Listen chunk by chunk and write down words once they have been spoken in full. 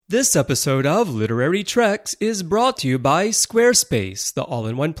This episode of Literary Treks is brought to you by Squarespace, the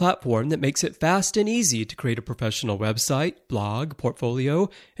all-in-one platform that makes it fast and easy to create a professional website, blog, portfolio,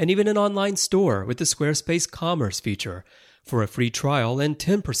 and even an online store with the Squarespace Commerce feature. For a free trial and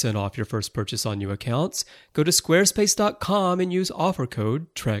 10% off your first purchase on new accounts, go to squarespace.com and use offer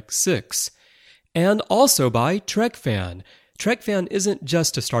code TREK6. And also by TrekFan. TrekFan isn't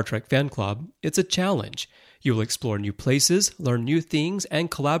just a Star Trek fan club, it's a challenge. You will explore new places, learn new things, and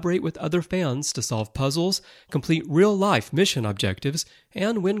collaborate with other fans to solve puzzles, complete real-life mission objectives,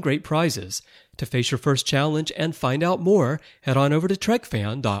 and win great prizes. To face your first challenge and find out more, head on over to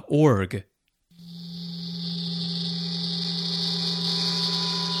trekfan.org.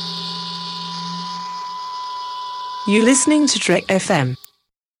 You're listening to Trek FM.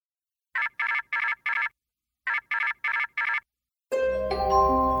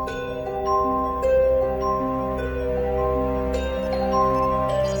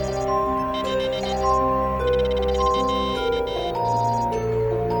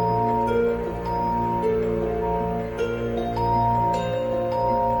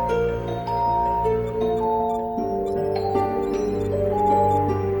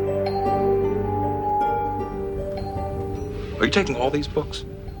 Are you taking all these books?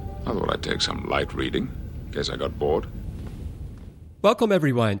 I thought I'd take some light reading, in case I got bored. Welcome,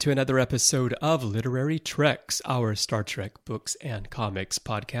 everyone, to another episode of Literary Treks, our Star Trek books and comics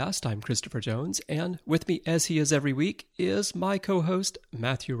podcast. I'm Christopher Jones, and with me, as he is every week, is my co-host,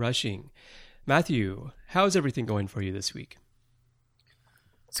 Matthew Rushing. Matthew, how's everything going for you this week?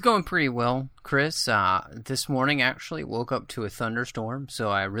 It's going pretty well, Chris. This morning, actually, woke up to a thunderstorm, so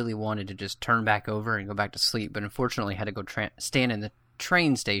I really wanted to just turn back over and go back to sleep, but unfortunately had to go stand in the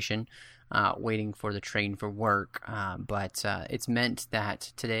train station waiting for the train for work. But it's meant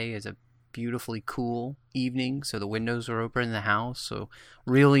that today is a beautifully cool evening, so the windows are open in the house, so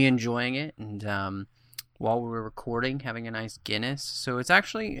really enjoying it. And while we were recording, having a nice Guinness, so it's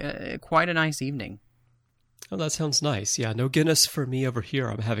actually quite a nice evening. Oh, that sounds nice. Yeah, no Guinness for me over here.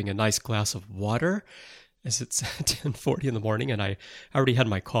 I'm having a nice glass of water as it's 10:40 in the morning, and I already had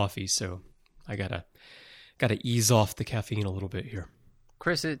my coffee, so I gotta ease off the caffeine a little bit here.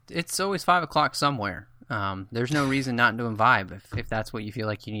 Chris, it's always 5 o'clock somewhere. There's no reason not to imbibe if that's what you feel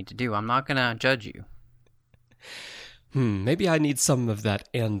like you need to do. I'm not gonna judge you. Maybe I need some of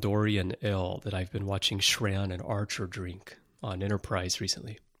that Andorian ale that I've been watching Shran and Archer drink on Enterprise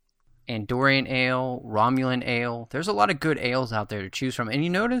recently. Andorian ale, Romulan ale. There's a lot of good ales out there to choose from. And you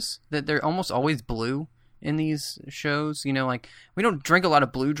notice that they're almost always blue in these shows. You know, like, we don't drink a lot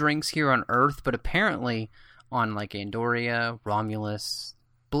of blue drinks here on Earth, but apparently on, like, Andoria, Romulus,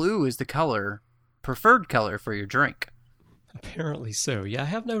 blue is the preferred color for your drink. Apparently so. Yeah, I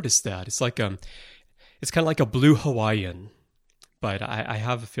have noticed that. It's like it's kind of like a blue Hawaiian, but I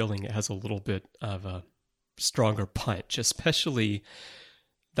have a feeling it has a little bit of a stronger punch, especially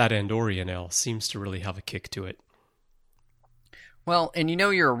that Andorian ale seems to really have a kick to it. Well, and you know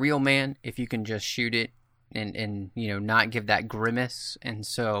you're a real man if you can just shoot it and you know, not give that grimace. And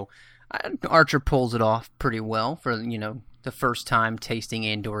so Archer pulls it off pretty well for, you know, the first time tasting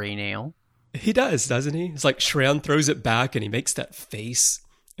Andorian ale. He does, doesn't he? It's like Shran throws it back and he makes that face.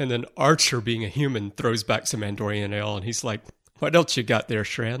 And then Archer, being a human, throws back some Andorian ale and he's like, what else you got there,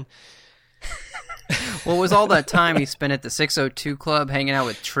 Shran? Well, it was all that time he spent at the 602 Club hanging out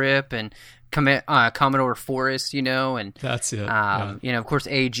with Trip and Commodore Forrest, you know, and that's it. You know, of course,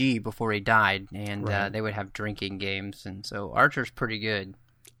 AG before he died, and right. They would have drinking games, and so Archer's pretty good.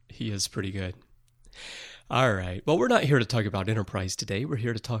 He is pretty good. All right. Well, we're not here to talk about Enterprise today. We're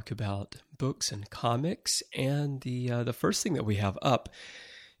here to talk about books and comics, and the first thing that we have up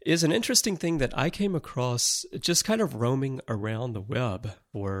is an interesting thing that I came across just kind of roaming around the web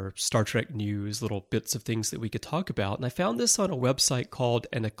for Star Trek news, little bits of things that we could talk about. And I found this on a website called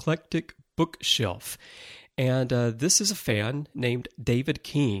An Eclectic Bookshelf. And this is a fan named David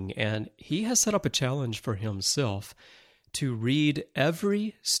King, and he has set up a challenge for himself to read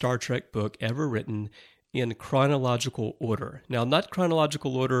every Star Trek book ever written in chronological order. Now, not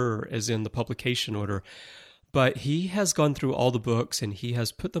chronological order as in the publication order, but he has gone through all the books and he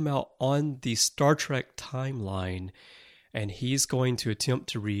has put them out on the Star Trek timeline, and he's going to attempt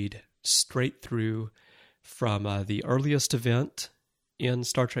to read straight through from the earliest event in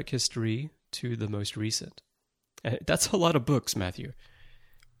Star Trek history to the most recent. That's a lot of books, Matthew.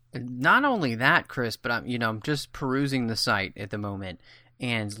 Not only that, Chris, but I'm just perusing the site at the moment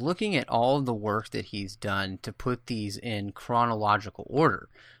and looking at all the work that he's done to put these in chronological order.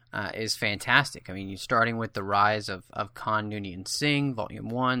 Is fantastic. I mean, you're starting with the rise of Khan Noonien Singh, Volume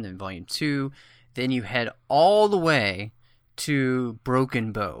 1, then Volume 2. Then you head all the way to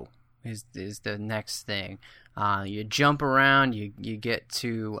Broken Bow is the next thing. You jump around, you get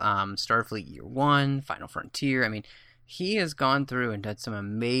to Starfleet Year 1, Final Frontier. I mean, he has gone through and done some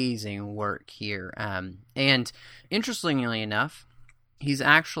amazing work here. And interestingly enough, he's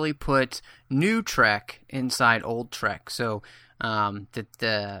actually put new Trek inside old Trek. So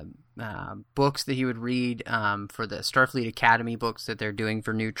the books that he would read for the Starfleet Academy books that they're doing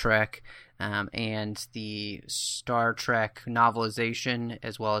for New Trek, and the Star Trek novelization,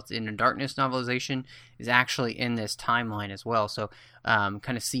 as well as the Into Darkness novelization, is actually in this timeline as well. So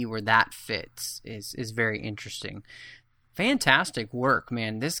kind of see where that fits is very interesting. Fantastic work,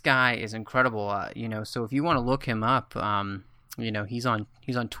 man. This guy is incredible. So if you want to look him up, he's on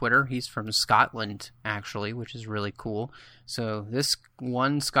Twitter. He's from Scotland, actually, which is really cool. So this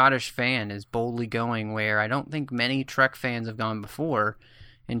one Scottish fan is boldly going where I don't think many Trek fans have gone before,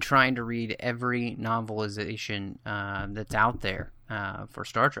 in trying to read every novelization that's out there for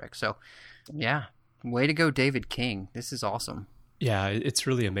Star Trek. So, yeah, way to go, David King. This is awesome. Yeah, it's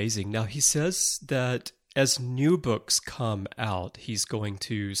really amazing. Now, he says that as new books come out, he's going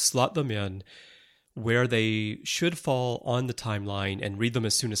to slot them in where they should fall on the timeline and read them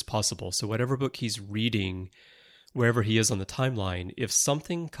as soon as possible. So whatever book he's reading, wherever he is on the timeline, if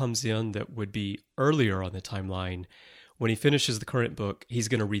something comes in that would be earlier on the timeline, when he finishes the current book, he's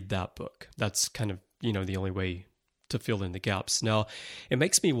going to read that book. That's kind of, the only way to fill in the gaps. Now, it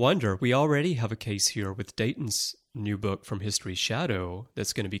makes me wonder, we already have a case here with Dayton's new book From History's Shadow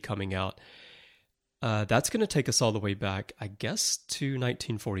that's going to be coming out. That's going to take us all the way back, I guess, to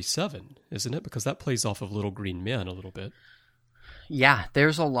 1947, isn't it? Because that plays off of Little Green Men a little bit. Yeah,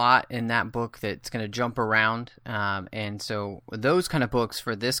 there's a lot in that book that's going to jump around. And so those kind of books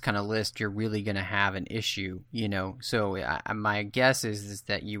for this kind of list, you're really going to have an issue, So my guess is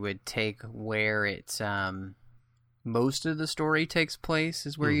that you would take where it's most of the story takes place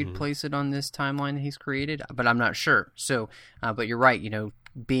is where you'd place it on this timeline that he's created. But I'm not sure. So, but you're right,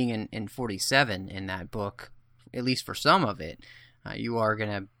 being in 47 in that book, at least for some of it, you are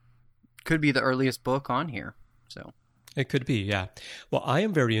could be the earliest book on here. So it could be, yeah. Well, I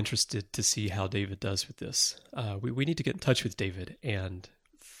am very interested to see how David does with this. We need to get in touch with David and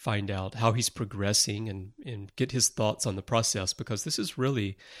find out how he's progressing and get his thoughts on the process, because this is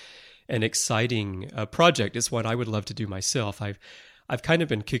really an exciting project. It's what I would love to do myself. I've kind of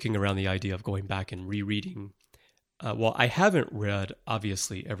been kicking around the idea of going back and rereading. Well, I haven't read,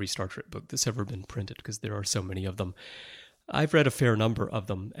 obviously, every Star Trek book that's ever been printed, because there are so many of them. I've read a fair number of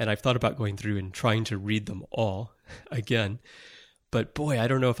them, and I've thought about going through and trying to read them all again. But boy, I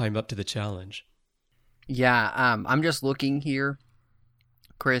don't know if I'm up to the challenge. Yeah, I'm just looking here,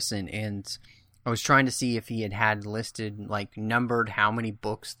 Chris, and I was trying to see if he had listed, numbered how many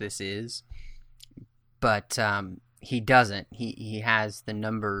books this is. But he doesn't. He has the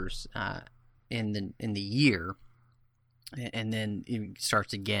numbers in the year, and then it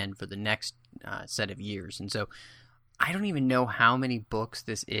starts again for the next set of years. And so I don't even know how many books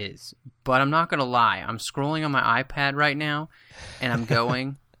this is, but I'm not going to lie. I'm scrolling on my iPad right now, and I'm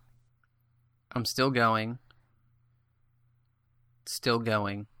going. I'm still going. Still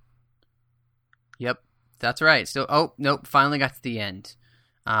going. Yep, that's right. Still. Oh, nope, finally got to the end.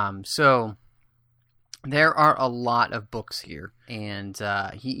 So there are a lot of books here, and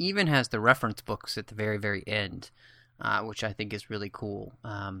he even has the reference books at the very, very end, which I think is really cool.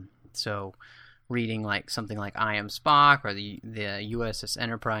 So reading something like I Am Spock, or the USS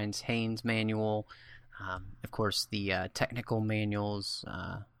Enterprise Haynes manual, of course the technical manuals,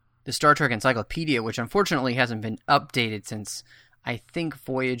 the Star Trek Encyclopedia, which unfortunately hasn't been updated since I think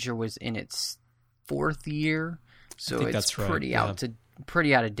Voyager was in its 4th year, so it's pretty out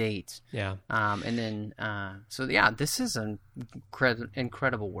of date. Yeah. And then this is an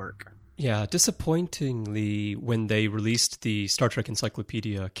incredible work. Yeah, disappointingly, when they released the Star Trek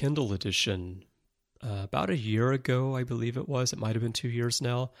Encyclopedia Kindle edition about a year ago, I believe it was. It might have been 2 years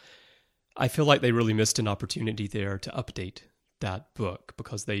now. I feel like they really missed an opportunity there to update that book,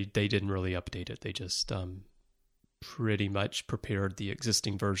 because they didn't really update it. They just pretty much prepared the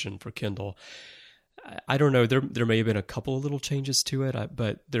existing version for Kindle. I don't know. There may have been a couple of little changes to it,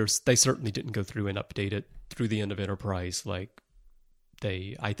 but they certainly didn't go through and update it through the end of Enterprise like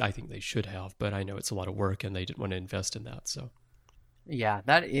I think they should have. But I know it's a lot of work, and they didn't want to invest in that. So yeah,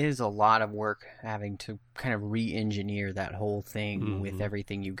 that is a lot of work, having to kind of re-engineer that whole thing with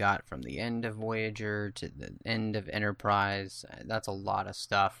everything you got from the end of Voyager to the end of Enterprise. That's a lot of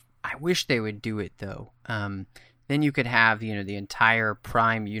stuff. I wish they would do it though. Then you could have the entire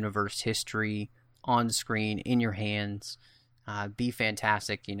Prime universe history on screen in your hands. Be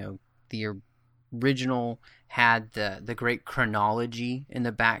fantastic. original had the great chronology in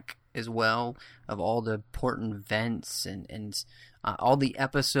the back as well of all the important events and all the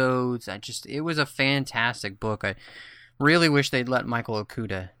episodes. It was a fantastic book. I really wish they'd let Michael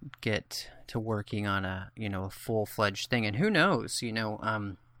Okuda get to working on a full-fledged thing. And who knows,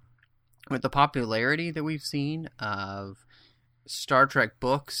 with the popularity that we've seen of Star Trek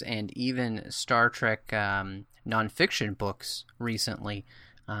books and even Star Trek nonfiction books recently,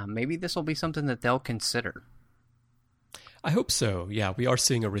 maybe this will be something that they'll consider. I hope so. Yeah, we are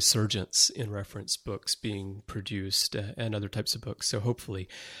seeing a resurgence in reference books being produced and other types of books. So hopefully,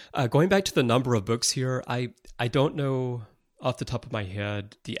 going back to the number of books here, I don't know off the top of my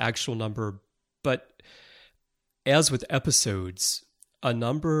head the actual number, but as with episodes, a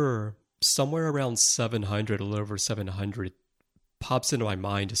number somewhere around 700, a little over 700, pops into my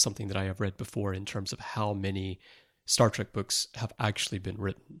mind as something that I have read before in terms of how many Star Trek books have actually been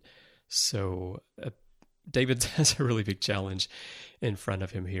written. So David has a really big challenge in front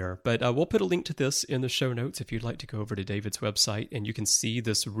of him here. But we'll put a link to this in the show notes if you'd like to go over to David's website, and you can see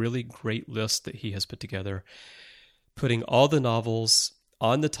this really great list that he has put together, putting all the novels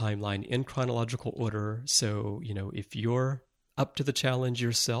on the timeline in chronological order. So, if you're up to the challenge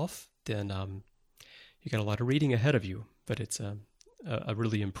yourself, then you got a lot of reading ahead of you. But it's a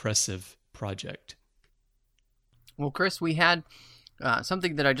really impressive project. Well, Chris, we had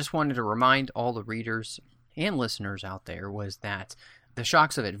something that I just wanted to remind all the readers and listeners out there was that The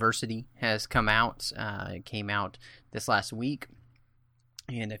Shocks of Adversity has come out. It came out this last week.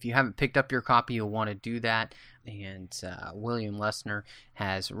 And if you haven't picked up your copy, you'll want to do that. And William Lesner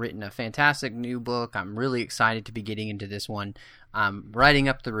has written a fantastic new book. I'm really excited to be getting into this one. I'm writing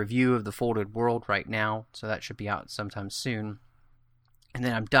up the review of The Folded World right now, so that should be out sometime soon. And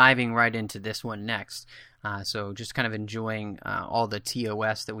then I'm diving right into this one next. So just kind of enjoying all the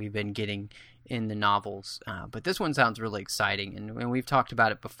TOS that we've been getting in the novels. But this one sounds really exciting, and we've talked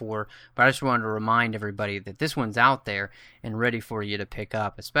about it before, but I just wanted to remind everybody that this one's out there and ready for you to pick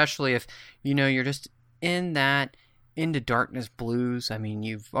up, especially if, you're just in that Into Darkness blues. I mean,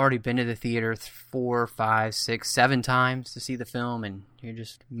 you've already been to the theater 4, 5, 6, 7 times to see the film, and you're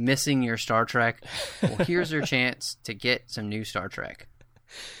just missing your Star Trek. Well, here's your chance to get some new Star Trek.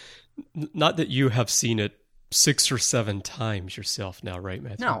 Not that you have seen it 6 or 7 times yourself now, right,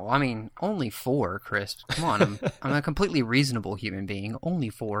 Matthew? No, I mean, only 4, Chris. Come on, I'm a completely reasonable human being. Only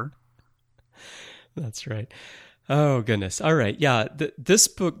 4. That's right. Oh, goodness. All right. Yeah, this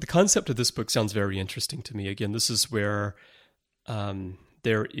book, the concept of this book sounds very interesting to me. Again, this is where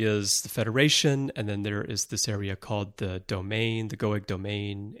there is the Federation, and then there is this area called the Domain, the Goeg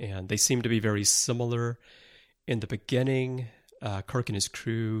Domain, and they seem to be very similar in the beginning. Kirk and his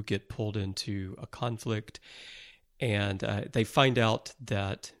crew get pulled into a conflict, and they find out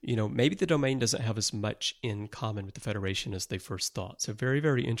that, maybe the Domain doesn't have as much in common with the Federation as they first thought. So very,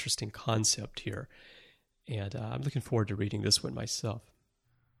 very interesting concept here. And I'm looking forward to reading this one myself.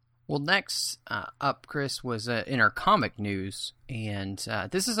 Well, next up, Chris, was in our comic news. And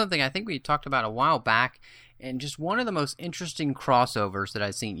this is something I think we talked about a while back. And just one of the most interesting crossovers that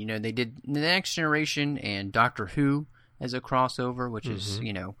I've seen. They did The Next Generation and Doctor Who as a crossover, which is,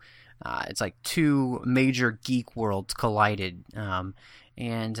 it's like 2 major geek worlds collided.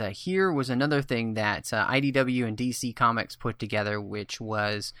 And here was another thing that IDW and DC Comics put together, which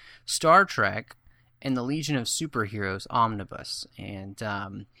was Star Trek and the Legion of Superheroes omnibus. And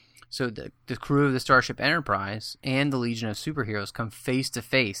so the crew of the Starship Enterprise and the Legion of Superheroes come face to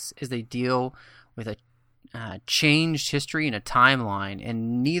face as they deal with a changed history and a timeline,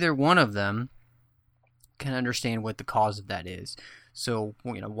 and neither one of them can understand what the cause of that is. So,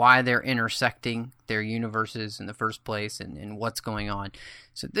 why they're intersecting their universes in the first place and what's going on.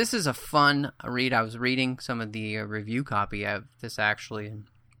 So this is a fun read. I was reading some of the review copy of this actually, and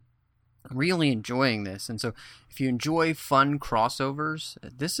really enjoying this. And so if you enjoy fun crossovers,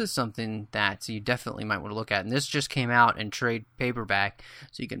 this is something that you definitely might want to look at. And this just came out in trade paperback,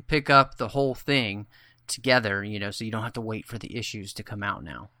 so you can pick up the whole thing together, so you don't have to wait for the issues to come out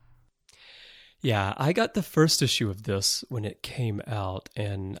now. Yeah, I got the first issue of this when it came out,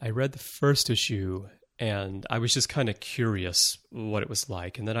 and I read the first issue, and I was just kind of curious what it was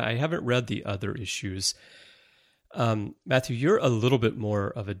like. And then I haven't read the other issues. Matthew, you're a little bit more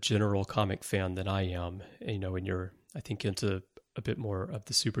of a general comic fan than I am, and you're, I think, into a bit more of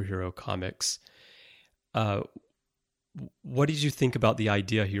the superhero comics. What did you think about the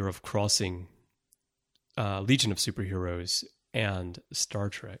idea here of crossing Legion of Superheroes and Star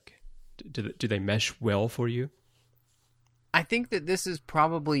Trek? Do they mesh well for you? I think that this is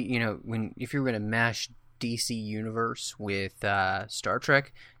probably, if you're going to mesh DC universe with Star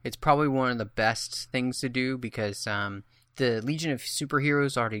Trek, it's probably one of the best things to do because the Legion of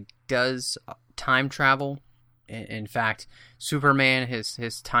Superheroes already does time travel. In fact, Superman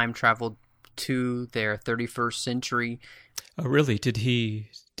has time traveled to their 31st century. Oh, really? Did he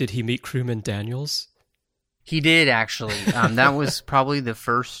meet crewman Daniels? He did, actually. That was probably the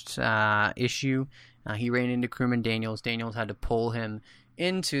first issue. He ran into crewman Daniels. Daniels had to pull him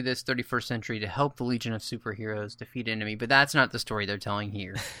into this 31st century to help the Legion of Superheroes defeat enemy. But that's not the story they're telling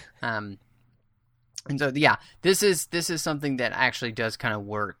here. And so, yeah, this is something that actually does kind of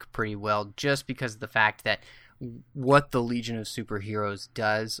work pretty well just because of the fact that what the Legion of Superheroes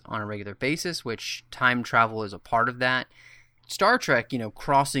does on a regular basis, which time travel is a part of that. Star Trek,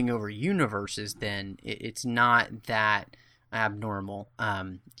 crossing over universes, then it's not that abnormal,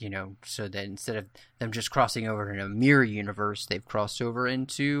 so that instead of them just crossing over in a mirror universe, they've crossed over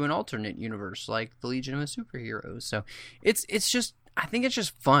into an alternate universe like the Legion of Superheroes. So it's just, I think it's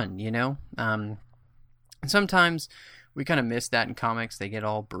just fun, and sometimes we kind of miss that in comics. They get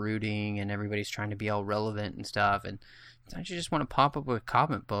all brooding and everybody's trying to be all relevant and stuff, and sometimes you just want to pop up with a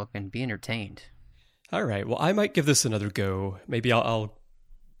comic book and be entertained. All right. Well, I might give this another go. Maybe I'll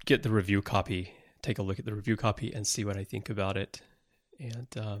get the review copy, take a look at the review copy and see what I think about it.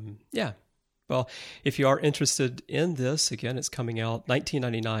 And yeah, well, if you are interested in this, again, it's coming out.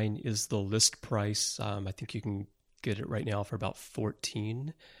 $19.99 is the list price. I think you can get it right now for about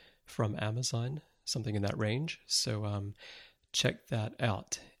 $14 from Amazon, something in that range. So check that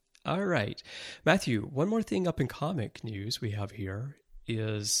out. All right. Matthew, one more thing up in comic news we have here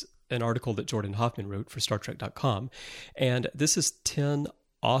is an article that Jordan Hoffman wrote for StarTrek.com. And this is 10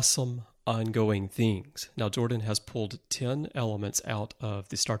 awesome ongoing things. Now, Jordan has pulled 10 elements out of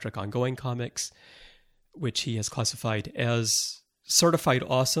the Star Trek ongoing comics, which he has classified as certified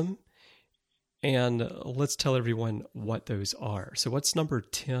awesome. And let's tell everyone what those are. So what's number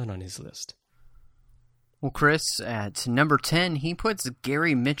 10 on his list? Well, Chris, at number 10, he puts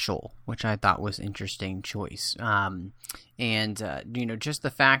Gary Mitchell, which I thought was an interesting choice. Just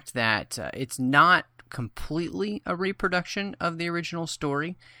the fact that it's not completely a reproduction of the original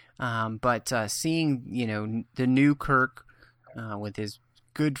story, but seeing, the new Kirk with his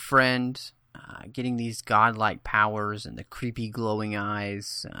good friend getting these godlike powers and the creepy glowing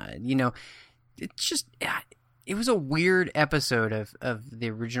eyes, it's just, it was a weird episode of the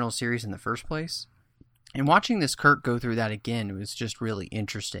original series in the first place. And watching this Kirk go through that again was just really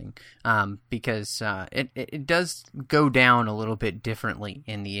interesting because it does go down a little bit differently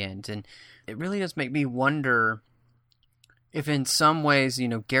in the end. And it really does make me wonder if in some ways,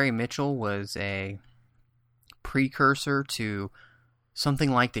 Gary Mitchell was a precursor to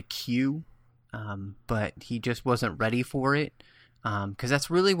something like the Q, but he just wasn't ready for it because that's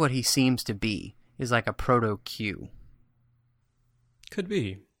really what he seems to be, is like a proto-Q. Could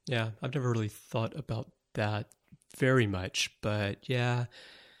be. Yeah, I've never really thought about that very much, but yeah,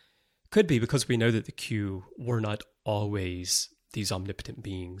 could be, because we know that the Q were not always these omnipotent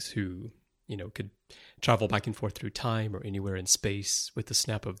beings who, could travel back and forth through time or anywhere in space with the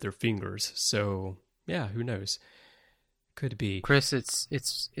snap of their fingers. So yeah, who knows? Could be. Chris,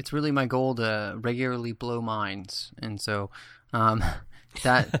 it's really my goal to regularly blow minds, and so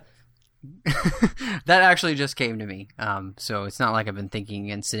that that actually just came to me. So it's not like I've been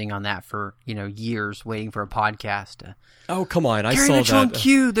thinking and sitting on that for, years waiting for a podcast. Oh, come on. I Gary saw Mitchell that. and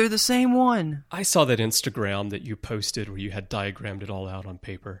Q, they're the same one. I saw that Instagram that you posted where you had diagrammed it all out on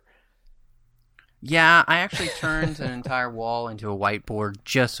paper. Yeah, I actually turned an entire wall into a whiteboard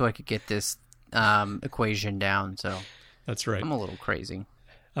just so I could get this equation down. So that's right. I'm a little crazy.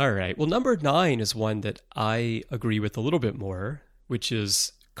 All right. Well, number 9 is one that I agree with a little bit more, which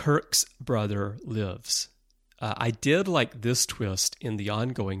is Kirk's brother lives. I did like this twist in the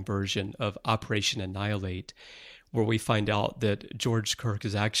ongoing version of Operation Annihilate, where we find out that George Kirk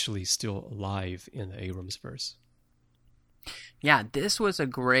is actually still alive in the Abrams verse. Yeah, this was a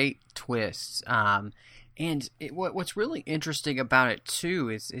great twist. And what's really interesting about it, too,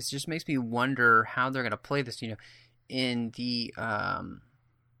 is it just makes me wonder how they're going to play this. In the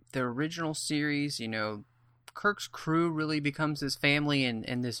original series, Kirk's crew really becomes his family,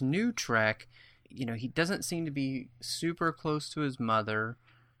 and this new Trek, he doesn't seem to be super close to his mother,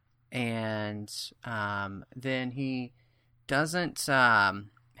 and then he doesn't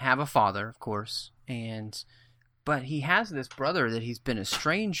have a father, of course, but he has this brother that he's been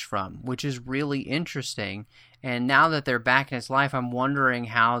estranged from, which is really interesting. And now that they're back in his life, I'm wondering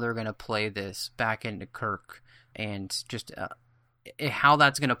how they're going to play this back into Kirk, and just how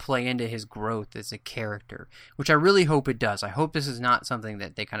that's going to play into his growth as a character, which I really hope it does. I hope this is not something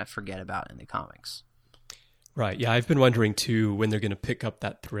that they kind of forget about in the comics. Right. Yeah, I've been wondering too when they're going to pick up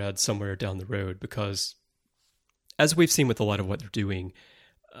that thread somewhere down the road, because as we've seen with a lot of what they're doing,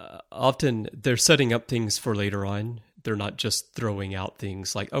 often they're setting up things for later on. They're not just throwing out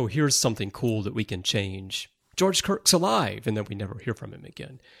things like, oh, here's something cool that we can change. George Kirk's alive, and then we never hear from him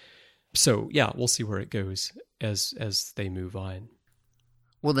again. So yeah, we'll see where it goes as they move on.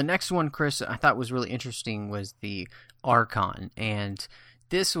 Well, the next one, Chris, I thought was really interesting was the Archon, and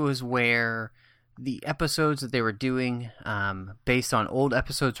this was where the episodes that they were doing based on old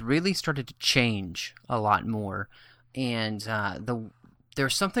episodes really started to change a lot more. And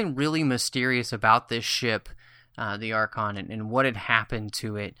there's something really mysterious about this ship, the Archon, and what had happened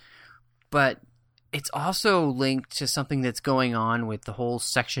to it. But it's also linked to something that's going on with the whole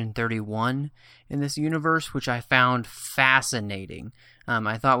Section 31 in this universe, which I found fascinating.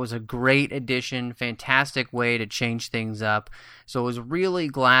 I thought was a great addition, fantastic way to change things up. So I was really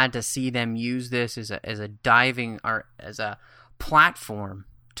glad to see them use this as a diving or as a platform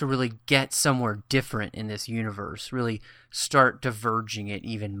to really get somewhere different in this universe, really start diverging it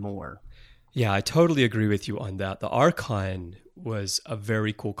even more. Yeah, I totally agree with you on that. The Archon was a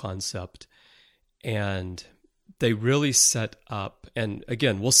very cool concept, and they really set up, and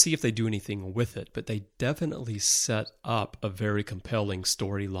again, we'll see if they do anything with it, but they definitely set up a very compelling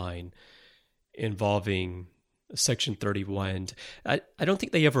storyline involving Section 31. I don't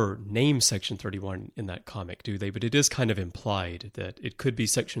think they ever name Section 31 in that comic, do they? But it is kind of implied that it could be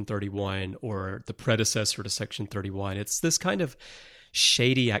Section 31 or the predecessor to Section 31. It's this kind of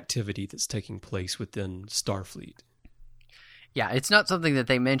shady activity that's taking place within Starfleet. Yeah, it's not something that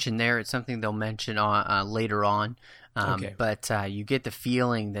they mention there. It's something they'll mention later on. Okay. But you get the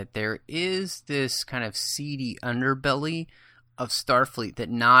feeling that there is this kind of seedy underbelly of Starfleet that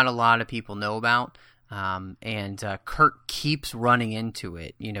not a lot of people know about. And Kirk keeps running into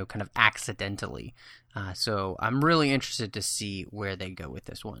it, kind of accidentally. So I'm really interested to see where they go with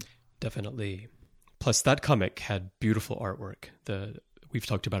this one. Definitely. Plus, that comic had beautiful artwork. We've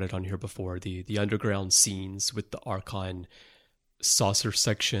talked about it on here before. The underground scenes with the Archon saucer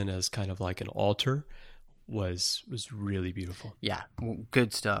section as kind of like an altar was really beautiful. Yeah,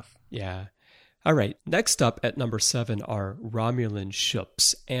 good stuff. Yeah. All right. Next up at number 7 are Romulan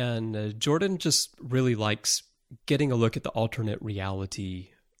ships. And Jordan just really likes getting a look at the alternate reality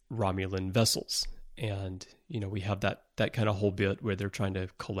Romulan vessels. And, we have that kind of whole bit where they're trying to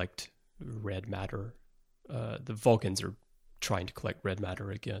collect red matter. The Vulcans are trying to collect red matter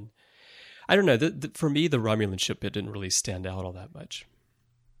again. I don't know. For me, the Romulan ship bit didn't really stand out all that much.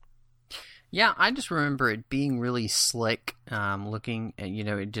 Yeah, I just remember it being really slick looking.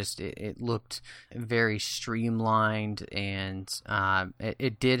 It looked very streamlined, and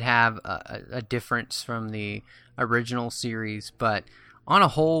it did have a difference from the original series. But on a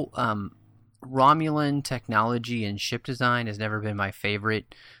whole, Romulan technology and ship design has never been my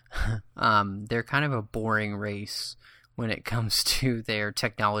favorite. They're kind of a boring race when it comes to their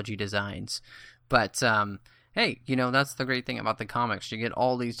technology designs. But hey, that's the great thing about the comics. You get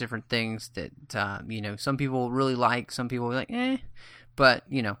all these different things that, some people really like, some people are like, eh. But,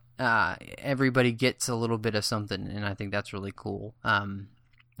 everybody gets a little bit of something, and I think that's really cool. And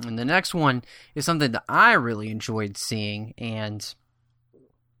the next one is something that I really enjoyed seeing, and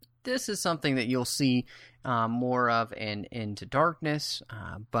this is something that you'll see more of in Into Darkness,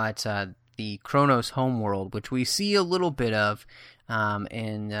 but the Kronos homeworld, which we see a little bit of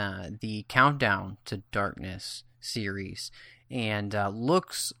in the Countdown to Darkness series, and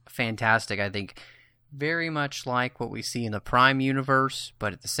looks fantastic. I think very much like what we see in the Prime universe,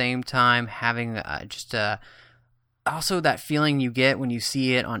 but at the same time having also that feeling you get when you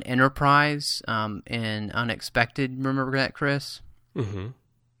see it on Enterprise in Unexpected. Remember that, Chris? Mm-hmm.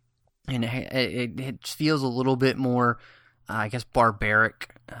 And it feels a little bit more, I guess,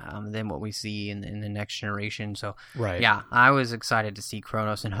 barbaric than what we see in the Next Generation. So, right. Yeah, I was excited to see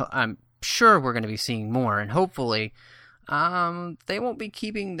Kronos, and I'm sure we're going to be seeing more. And hopefully, they won't be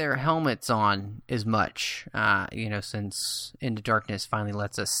keeping their helmets on as much, since Into Darkness finally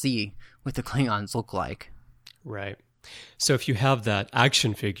lets us see what the Klingons look like. Right. So if you have that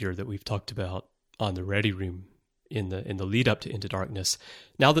action figure that we've talked about on the Ready Room in the lead up to Into Darkness,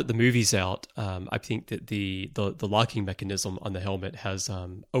 now that the movie's out, I think that the locking mechanism on the helmet has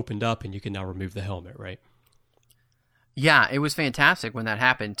opened up, and you can now remove the helmet, right? Yeah, it was fantastic when that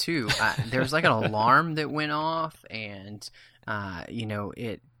happened too. There was like an alarm that went off, and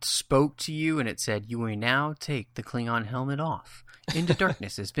it spoke to you, and it said, "You may now take the Klingon helmet off. Into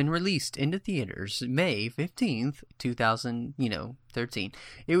Darkness has been released into theaters May 15th, 2013.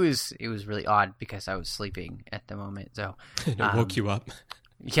 It was really odd because I was sleeping at the moment, so It woke you up.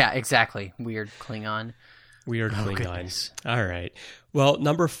 Yeah, exactly. Weird Klingon. Weird Klingons. Goodness. All right. Well,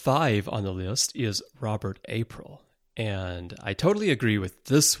 number 5 on the list is Robert April. And I totally agree with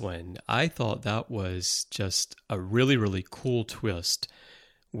this one. I thought that was just a really, really cool twist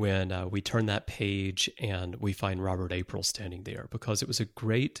when we turn that page and we find Robert April standing there, because it was a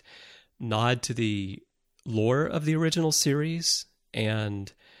great nod to the lore of the original series.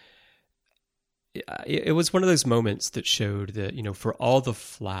 And it was one of those moments that showed that, for all the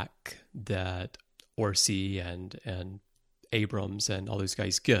flack that Orsi and Abrams and all those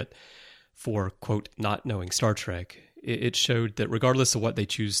guys get for, quote, not knowing Star Trek, it showed that regardless of what they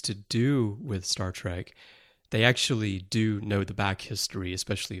choose to do with Star Trek, they actually do know the back history,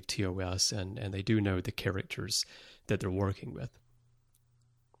 especially of TOS, and they do know the characters that they're working with.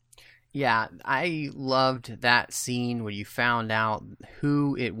 Yeah, I loved that scene where you found out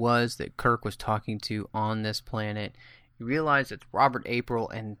who it was that Kirk was talking to on this planet. You realize it's Robert April,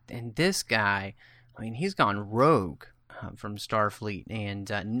 and this guy, I mean, he's gone rogue from Starfleet,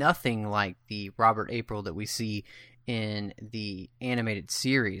 and nothing like the Robert April that we see in the animated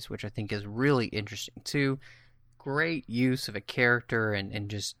series, which I think is really interesting too. Great use of a character and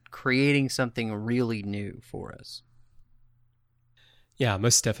just creating something really new for us. Yeah,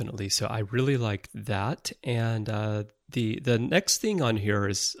 most definitely. So I really like that. And the next thing on here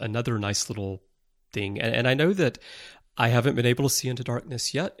is another nice little thing. And I know that I haven't been able to see Into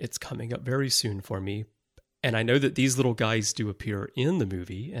Darkness yet. It's coming up very soon for me. And I know that these little guys do appear in the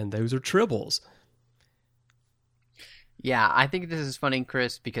movie, and those are tribbles. Yeah, I think this is funny,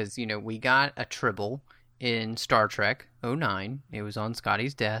 Chris, because, we got a tribble in Star Trek '09. It was on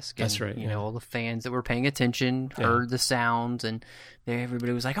Scotty's desk. And, That's right. You know, all the fans that were paying attention heard the sounds, and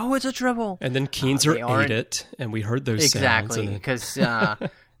everybody was like, "Oh, it's a tribble!" And then Keenser ate it, and we heard those sounds. Exactly, because you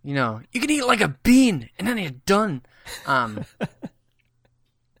can eat it like a bean, and then you're done.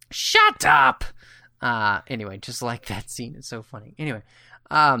 Shut up. Anyway, just like that scene, it's so funny. Anyway,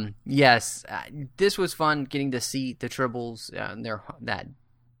 yes, this was fun getting to see the tribbles.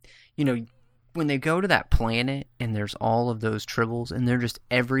 When they go to that planet and there's all of those tribbles and they're just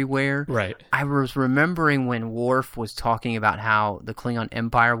everywhere. Right. I was remembering when Worf was talking about how the Klingon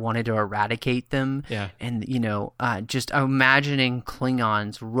Empire wanted to eradicate them. Yeah. And, just imagining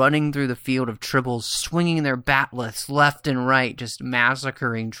Klingons running through the field of tribbles, swinging their batleths left and right, just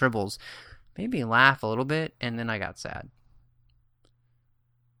massacring tribbles. Made me laugh a little bit, and then I got sad.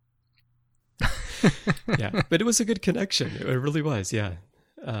 Yeah, but it was a good connection. It really was, yeah.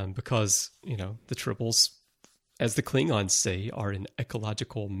 Because, the tribbles, as the Klingons say, are an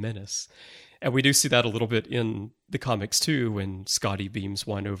ecological menace. And we do see that a little bit in the comics, too, when Scotty beams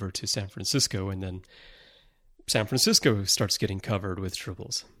one over to San Francisco, and then San Francisco starts getting covered with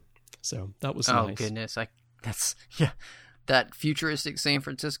tribbles. So that was nice. Oh, goodness. That futuristic San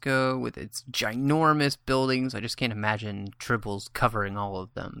Francisco with its ginormous buildings, I just can't imagine tribbles covering all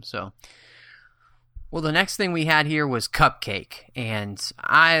of them. So, well, the next thing we had here was Cupcake, and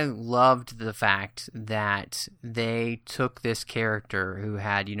I loved the fact that they took this character who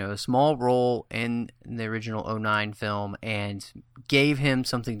had, a small role in the original '09 film and gave him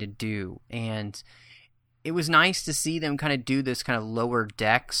something to do. And it was nice to see them kind of do this kind of lower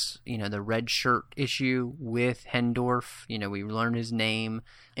decks, the red shirt issue with Hendorf. We learned his name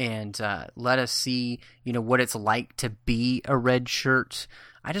and let us see, what it's like to be a red shirt.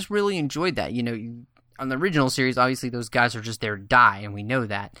 I just really enjoyed that. On the original series, obviously those guys are just there to die, and we know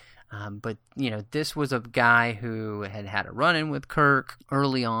that. But, this was a guy who had a run-in with Kirk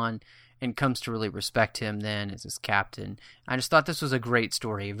early on and comes to really respect him then as his captain. I just thought this was a great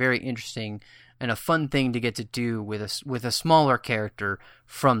story, very interesting, and a fun thing to get to do with a smaller character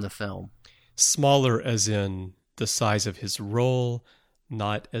from the film. Smaller as in the size of his role,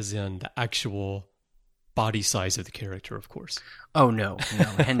 not as in the actual body size of the character, of course. Oh, no.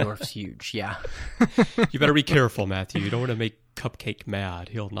 Hendorf's huge, yeah. You better be careful, Matthew. You don't want to make Cupcake mad.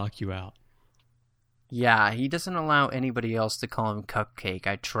 He'll knock you out. Yeah, he doesn't allow anybody else to call him Cupcake.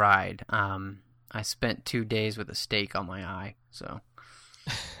 I tried. I spent 2 days with a steak on my eye, so...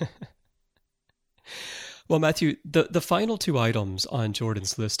 Well, Matthew, the final two items on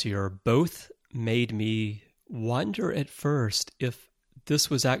Jordan's list here both made me wonder at first if this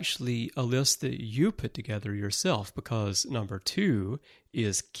was actually a list that you put together yourself, because number 2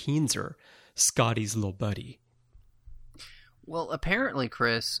 is Keenser, Scotty's little buddy. Well, apparently,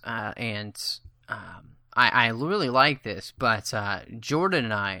 Chris, I really like this, but Jordan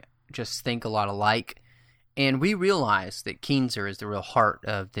and I just think a lot alike, and we realize that Keenser is the real heart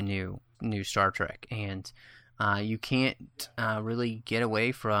of the new Star Trek, and you can't really get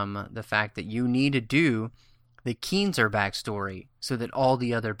away from the fact that you need to do the Keenser backstory so that all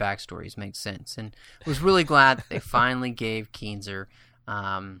the other backstories make sense. And was really glad that they finally gave Keenser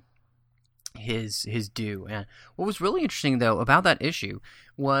his due. And what was really interesting, though, about that issue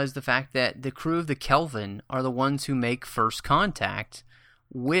was the fact that the crew of the Kelvin are the ones who make first contact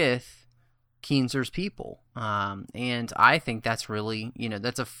with Keenser's people. And I think that's really,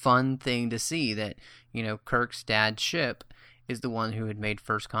 that's a fun thing to see, that, Kirk's dad's ship is the one who had made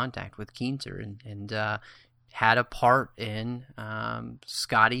first contact with Keenser and had a part in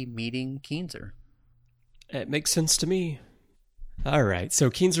Scotty meeting Keenser. It makes sense to me. All right,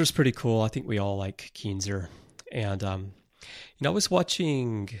 so Keenser's pretty cool. I think we all like Keenser. And, I was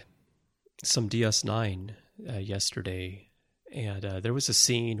watching some DS9 yesterday, and there was a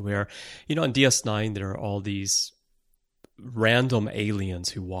scene where, on DS9 there are all these random aliens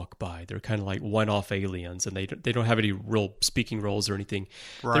who walk by. They're kind of like one-off aliens, and they don't have any real speaking roles or anything.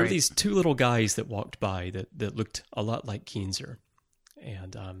 Right. There were these two little guys that walked by that looked a lot like Keenser.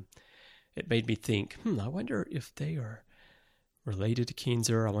 And it made me think, I wonder if they are related to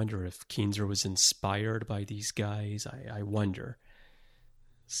Keenser. I wonder if Keenser was inspired by these guys. I wonder.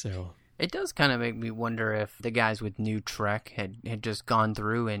 So it does kind of make me wonder if the guys with New Trek had just gone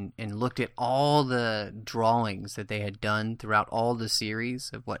through and looked at all the drawings that they had done throughout all the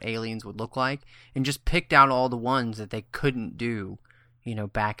series of what aliens would look like, and just picked out all the ones that they couldn't do,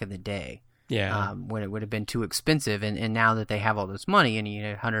 back in the day. Yeah. When it would have been too expensive. And now that they have all this money and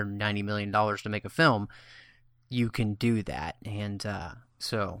 $190 million to make a film, you can do that. And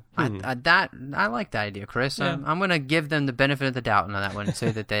so I like that idea, Chris. Yeah. I'm going to give them the benefit of the doubt on that one and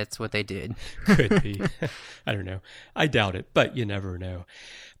say that that's what they did. Could be. I don't know. I doubt it, but you never know.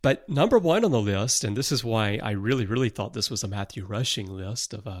 But number one on the list, and this is why I really, really thought this was a Matthew Rushing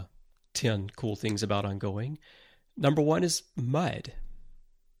list of 10 cool things about Ongoing. Number one is Mud.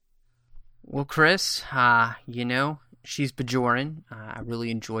 Well, Chris, she's Bajoran. I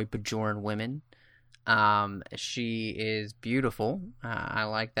really enjoy Bajoran women. She is beautiful. I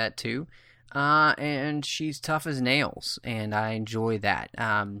like that too. And she's tough as nails, and I enjoy that.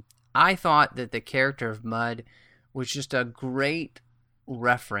 I thought that the character of Mud was just a great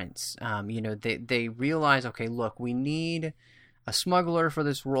reference. They realize, okay, look, we need a smuggler for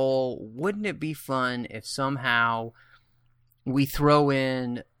this role. Wouldn't it be fun if somehow we throw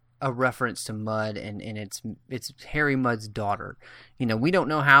in a reference to Mud, and it's Harry Mudd's daughter. We don't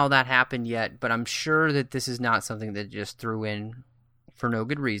know how that happened yet, but I'm sure that this is not something that just threw in for no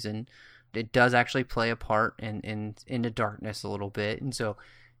good reason. It does actually play a part in Into Darkness a little bit, and so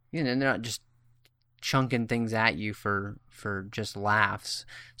they're not just chunking things at you for just laughs.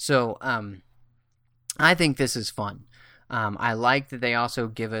 So I think this is fun. I like that they also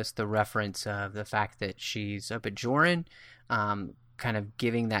give us the reference of the fact that she's a Bajoran, kind of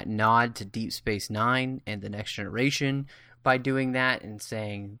giving that nod to Deep Space Nine and the Next Generation by doing that and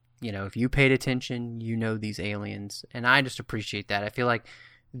saying, if you paid attention, these aliens. And I just appreciate that. I feel like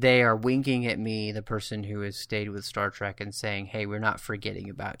they are winking at me, the person who has stayed with Star Trek, and saying, hey, we're not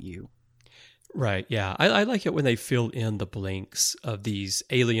forgetting about you. Right, yeah. I like it when they fill in the blanks of these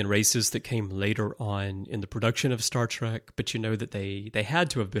alien races that came later on in the production of Star Trek, but that they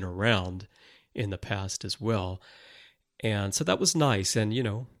had to have been around in the past as well. And so that was nice. And,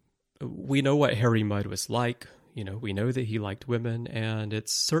 we know what Harry Mudd was like. We know that he liked women. And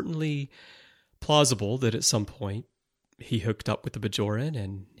it's certainly plausible that at some point he hooked up with the Bajoran,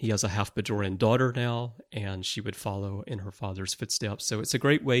 and he has a half Bajoran daughter now, and she would follow in her father's footsteps. So it's a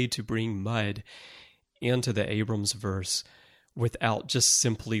great way to bring Mudd into the Abrams verse without just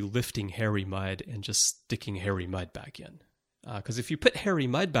simply lifting Harry Mudd and just sticking Harry Mudd back in. Because if you put Harry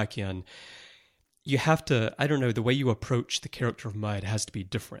Mudd back in, you have to, the way you approach the character of Mudd has to be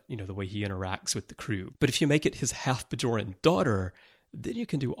different, the way he interacts with the crew. But if you make it his half Bajoran daughter, then you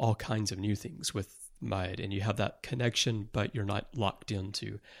can do all kinds of new things with Mudd, and you have that connection, but you're not locked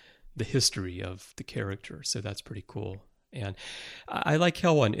into the history of the character. So that's pretty cool. And I like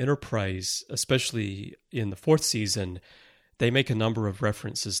how on Enterprise, especially in the 4th season, they make a number of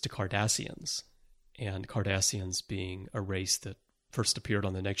references to Cardassians, and Cardassians being a race that first appeared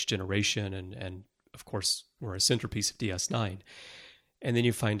on the Next Generation and of course, were a centerpiece of DS9. And then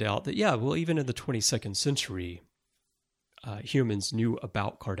you find out that, even in the 22nd century, humans knew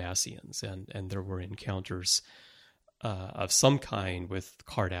about Cardassians, and there were encounters of some kind with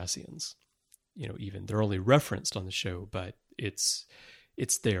Cardassians. Even they're only referenced on the show, but it's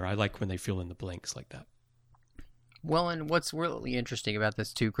there. I like when they fill in the blanks like that. Well, and what's really interesting about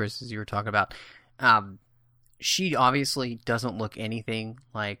this too, Chris, as you were talking about, she obviously doesn't look anything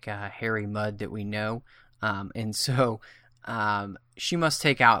like Harry Mudd that we know, and so she must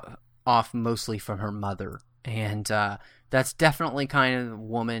take off mostly from her mother And that's definitely kind of the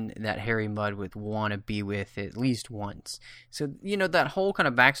woman that Harry Mudd would want to be with at least once. So, that whole kind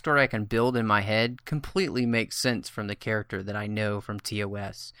of backstory I can build in my head completely makes sense from the character that I know from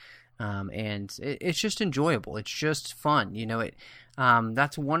TOS. And it's just enjoyable. It's just fun.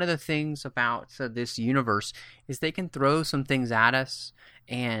 That's one of the things about this universe is they can throw some things at us,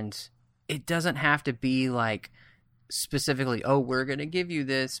 and it doesn't have to be like specifically, oh, we're going to give you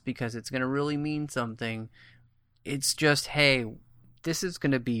this because it's going to really mean something. It's just, hey, this is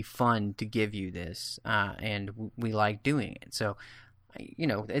going to be fun to give you this, and we like doing it. So,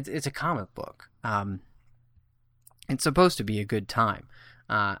 it's a comic book. It's supposed to be a good time,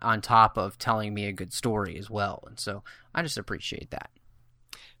 on top of telling me a good story as well. And so I just appreciate that.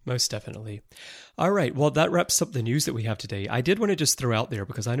 Most definitely. All right. Well, that wraps up the news that we have today. I did want to just throw out there,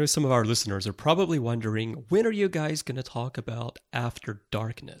 because I know some of our listeners are probably wondering, when are you guys going to talk about After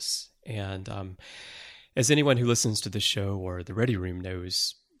Darkness? And as anyone who listens to this show or the Ready Room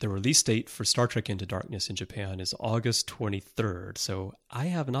knows, the release date for Star Trek Into Darkness in Japan is August 23rd. So I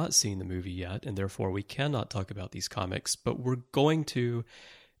have not seen the movie yet, and therefore we cannot talk about these comics, but we're going to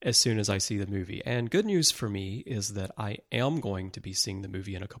as soon as I see the movie. And good news for me is that I am going to be seeing the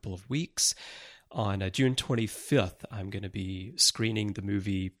movie in a couple of weeks. On June 25th, I'm going to be screening the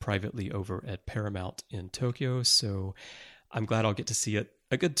movie privately over at Paramount in Tokyo. So I'm glad I'll get to see it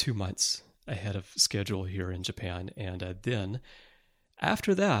a good 2 months ahead of schedule here in Japan. And then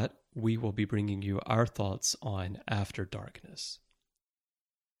after that, we will be bringing you our thoughts on After Darkness.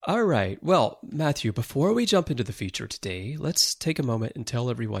 All right. Well, Matthew, before we jump into the feature today, let's take a moment and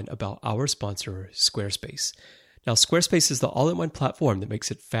tell everyone about our sponsor, Squarespace. Now, Squarespace is the all-in-one platform that makes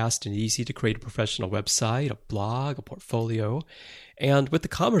it fast and easy to create a professional website, a blog, a portfolio. And with the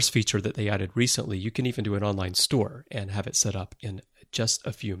commerce feature that they added recently, you can even do an online store and have it set up in just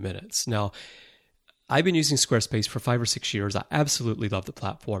a few minutes. Now, I've been using Squarespace for 5 or 6 years. I absolutely love the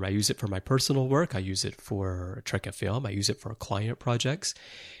platform. I use it for my personal work. I use it for Trek FM. I use it for client projects.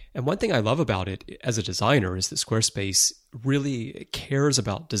 And one thing I love about it as a designer is that Squarespace really cares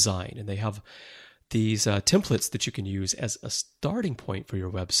about design. And they have these templates that you can use as a starting point for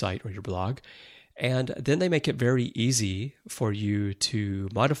your website or your blog. And then they make it very easy for you to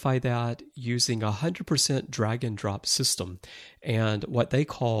modify that using a 100% drag and drop system and what they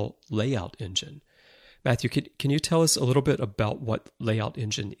call layout engine. Matthew, can you tell us a little bit about what Layout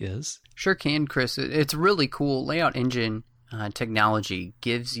Engine is? Sure can, Chris. It's really cool. Layout Engine technology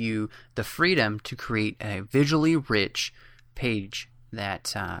gives you the freedom to create a visually rich page that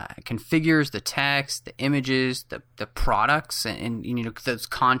configures the text, the images, the products, and those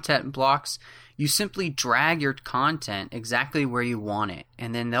content blocks. You simply drag your content exactly where you want it,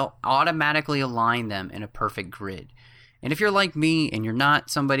 and then they'll automatically align them in a perfect grid. And if you're like me and you're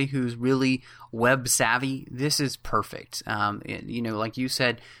not somebody who's really web savvy, this is perfect. Like you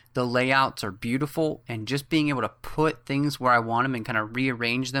said, the layouts are beautiful, and just being able to put things where I want them and kind of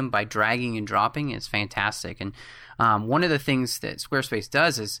rearrange them by dragging and dropping is fantastic. And one of the things that Squarespace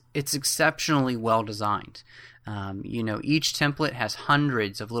does is it's exceptionally well designed. Each template has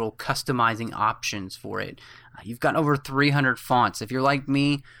hundreds of little customizing options for it. You've got over 300 fonts. If you're like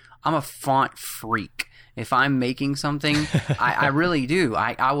me, I'm a font freak. If I'm making something, I really do.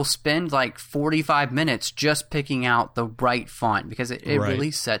 I will spend like 45 minutes just picking out the right font because it right.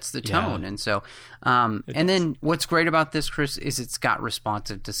 really sets the tone. Yeah. And so, and then what's great about this, Chris, is it's got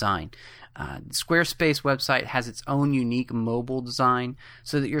responsive design. The Squarespace website has its own unique mobile design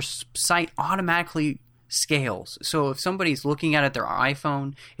so that your site automatically scales. So if somebody's looking at it their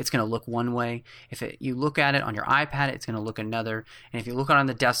iPhone, it's going to look one way. If you look at it on your iPad, it's going to look another. And if you look at it on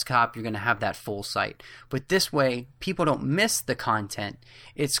the desktop, you're going to have that full site. But this way, people don't miss the content.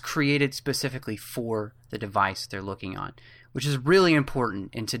 It's created specifically for the device they're looking on, which is really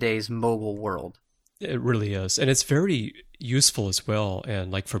important in today's mobile world. It really is. And it's very useful as well.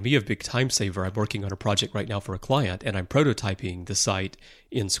 And like for me, a big time saver, I'm working on a project right now for a client, and I'm prototyping the site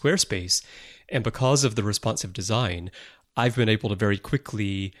in Squarespace. And because of the responsive design, I've been able to very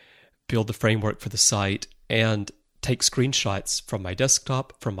quickly build the framework for the site and take screenshots from my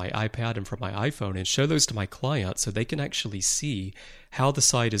desktop, from my iPad, and from my iPhone and show those to my client so they can actually see how the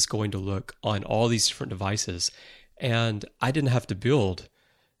site is going to look on all these different devices. And I didn't have to build,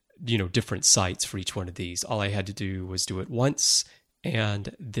 different sites for each one of these. All I had to do was do it once,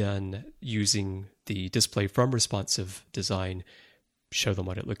 and then using the display from responsive design, show them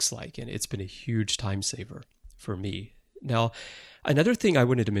what it looks like. And it's been a huge time saver for me. Now, another thing I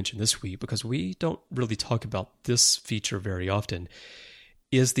wanted to mention this week, because we don't really talk about this feature very often,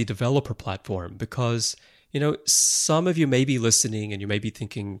 is the developer platform. Because Some of you may be listening and you may be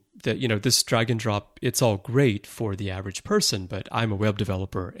thinking that, this drag and drop, it's all great for the average person, but I'm a web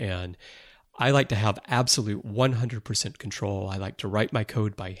developer and I like to have absolute 100% control. I like to write my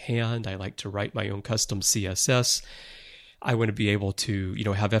code by hand. I like to write my own custom CSS. I want to be able to,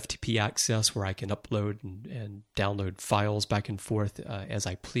 have FTP access where I can upload and download files back and forth as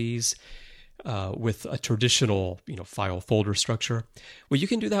I please with a traditional, file folder structure. Well, you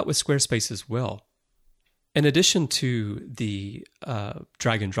can do that with Squarespace as well. In addition to the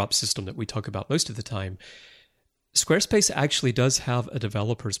drag and drop system that we talk about most of the time, Squarespace actually does have a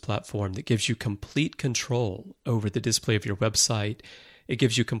developer's platform that gives you complete control over the display of your website. It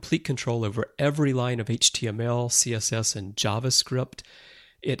gives you complete control over every line of HTML, CSS, and JavaScript.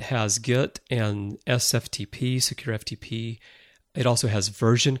 It has Git and SFTP, secure FTP. It also has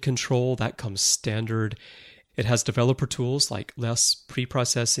version control. That comes standard. It has developer tools like less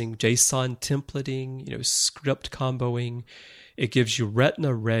pre-processing, JSON templating, script comboing. It gives you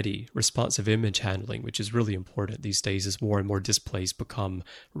Retina-ready responsive image handling, which is really important these days as more and more displays become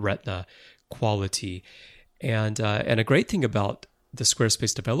Retina quality. And a great thing about the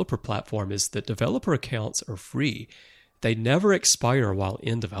Squarespace developer platform is that developer accounts are free. They never expire while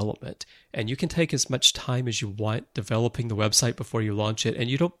in development, and you can take as much time as you want developing the website before you launch it, and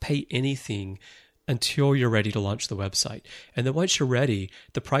you don't pay anything until you're ready to launch the website. And then once you're ready,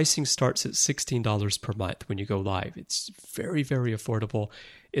 the pricing starts at $16 per month when you go live. It's very, very affordable.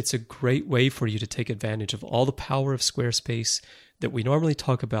 It's a great way for you to take advantage of all the power of Squarespace that we normally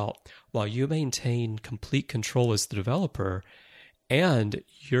talk about while you maintain complete control as the developer, and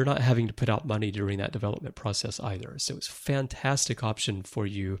you're not having to put out money during that development process either. So it's a fantastic option for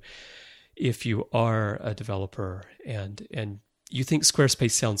you if you are a developer and you think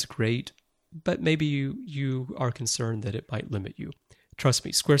Squarespace sounds great, but maybe you are concerned that it might limit you. Trust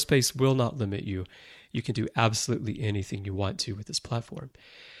me, Squarespace will not limit you. You can do absolutely anything you want to with this platform.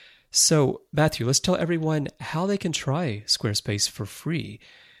 So, Matthew, let's tell everyone how they can try Squarespace for free.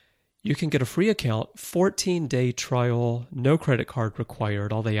 You can get a free account, 14-day trial, no credit card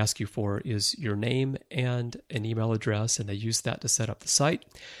required. All they ask you for is your name and an email address, and they use that to set up the site.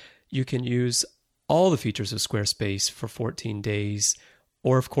 You can use all the features of Squarespace for 14 days,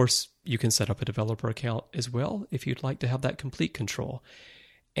 or of course, you can set up a developer account as well if you'd like to have that complete control.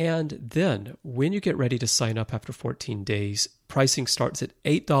 And then when you get ready to sign up after 14 days, pricing starts at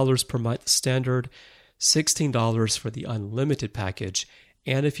 $8 per month standard, $16 for the unlimited package.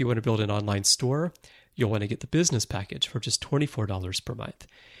 And if you want to build an online store, you'll want to get the business package for just $24 per month.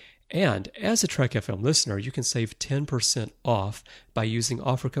 And as a Trek FM listener, you can save 10% off by using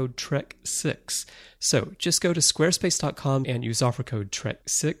offer code TREK6. So just go to squarespace.com and use offer code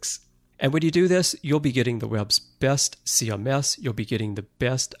TREK6. And when you do this, you'll be getting the web's best CMS, you'll be getting the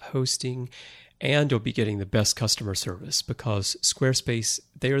best hosting, and you'll be getting the best customer service because Squarespace,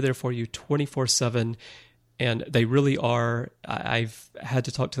 they are there for you 24/7. And they really are. I've had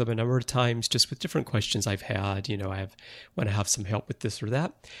to talk to them a number of times just with different questions I've had. I want to have some help with this or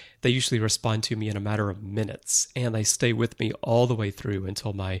that. They usually respond to me in a matter of minutes, and they stay with me all the way through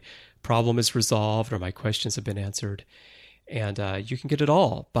until my problem is resolved or my questions have been answered. And you can get it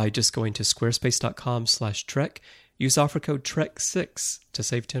all by just going to squarespace.com/Trek. Use offer code TREK6 to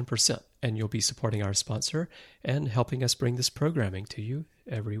save 10%, and you'll be supporting our sponsor and helping us bring this programming to you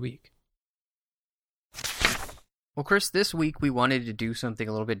every week. Well, Chris, this week we wanted to do something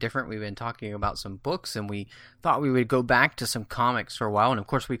a little bit different. We've been talking about some books, and we thought we would go back to some comics for a while. And, of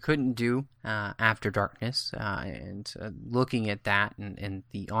course, we couldn't do After Darkness, and looking at that and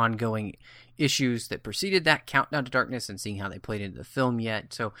the ongoing issues that preceded that Countdown to Darkness and seeing how they played into the film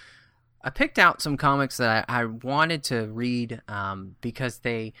yet. So I picked out some comics that I wanted to read because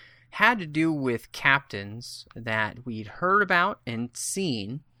they had to do with captains that we'd heard about and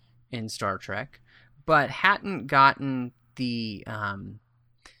seen in Star Trek, but hadn't gotten the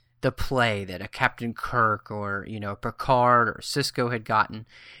play that a Captain Kirk or Picard or Sisko had gotten,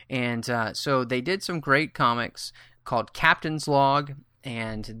 and so they did some great comics called Captain's Log,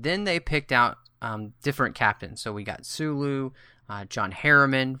 and then they picked out different captains. So we got Sulu, John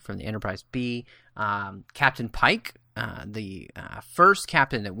Harriman from the Enterprise B, Captain Pike, the first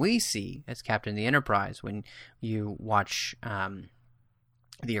captain that we see as Captain of the Enterprise when you watch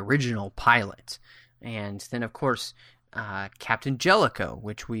the original pilot. And then, of course, Captain Jellico,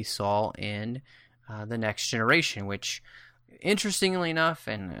 which we saw in The Next Generation, which, interestingly enough,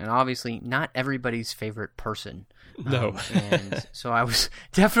 and obviously not everybody's favorite person. No. And so I was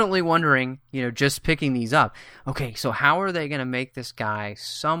definitely wondering, just picking these up, okay, so how are they going to make this guy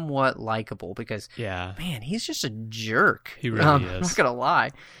somewhat likable? Because, man, he's just a jerk. He really is. I'm not going to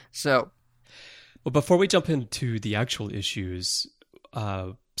lie. So Well, before we jump into the actual issues,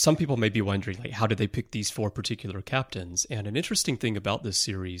 some people may be wondering, like, how did they pick these 4 particular captains? And an interesting thing about this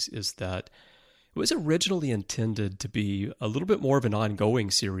series is that it was originally intended to be a little bit more of an ongoing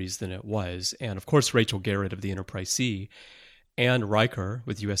series than it was. And of course, Rachel Garrett of the Enterprise C and Riker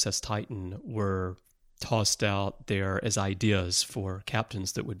with USS Titan were tossed out there as ideas for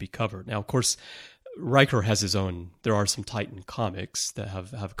captains that would be covered. Now, of course, Riker has his own. There are some Titan comics that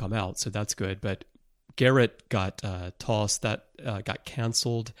have come out, so that's good. But Garrett got tossed. That got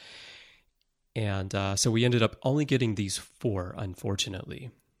canceled. And so we ended up only getting these 4,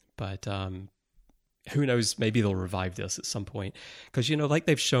 unfortunately. But who knows, maybe they'll revive this at some point. Because, like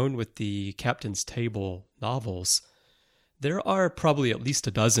they've shown with the Captain's Table novels, there are probably at least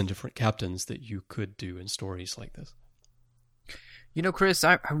a dozen different captains that you could do in stories like this. Chris,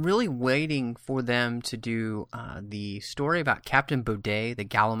 I'm really waiting for them to do the story about Captain Baudet, the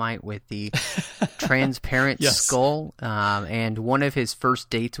Galamite with the transparent skull, and one of his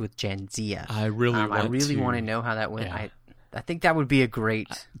first dates with Janzia. I really want to know how that went. Yeah. I think that would be a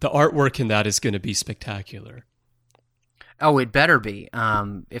great... The artwork in that is going to be spectacular. Oh, it better be.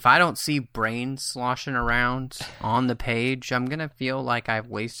 If I don't see brains sloshing around on the page, I'm gonna feel like I've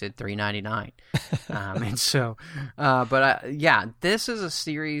wasted $3.99. And so, this is a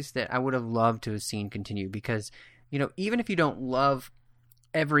series that I would have loved to have seen continue because, even if you don't love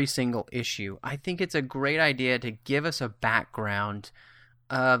every single issue, I think it's a great idea to give us a background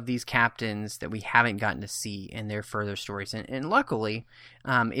of these captains that we haven't gotten to see in their further stories. And luckily,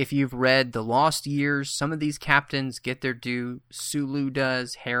 if you've read The Lost Years, some of these captains get their due. Sulu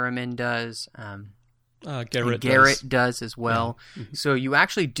does, Harriman does, Garrett does as well. Yeah. Mm-hmm. So you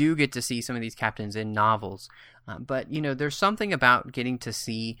actually do get to see some of these captains in novels. But, there's something about getting to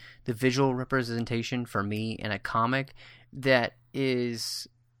see the visual representation for me in a comic that is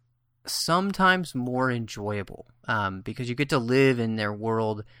sometimes more enjoyable because you get to live in their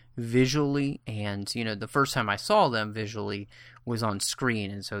world visually, and the first time I saw them visually was on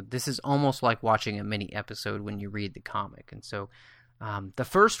screen, and so this is almost like watching a mini episode when you read the comic. And so the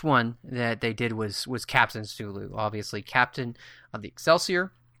first one that they did was Captain Sulu, obviously captain of the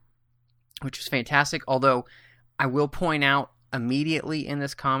Excelsior, which was fantastic, although I will point out immediately in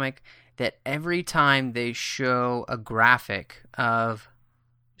this comic that every time they show a graphic of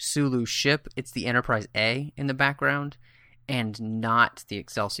Sulu's ship, it's the Enterprise A in the background and not the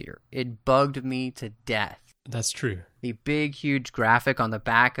Excelsior. It bugged me to death. That's true. The big, huge graphic on the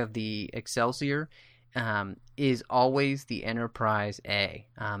back of the Excelsior is always the Enterprise A,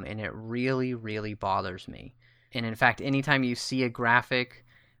 and it really, really bothers me. And in fact, anytime you see a graphic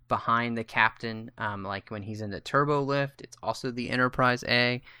behind the captain, like when he's in the turbo lift, it's also the Enterprise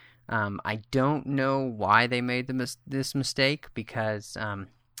A. I don't know why they made this mistake because...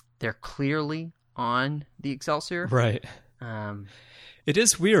 they're clearly on the Excelsior. Right. It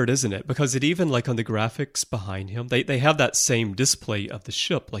is weird, isn't it? Because it even, like on the graphics behind him, they have that same display of the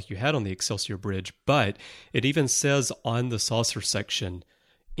ship like you had on the Excelsior bridge, but it even says on the saucer section,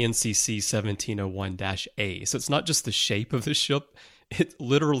 NCC 1701-A. So it's not just the shape of the ship, it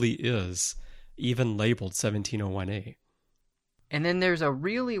literally is even labeled 1701A. And then there's a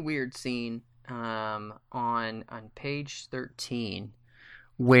really weird scene on page 13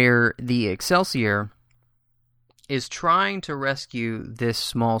 where the Excelsior is trying to rescue this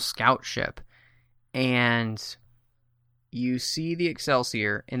small scout ship. And you see the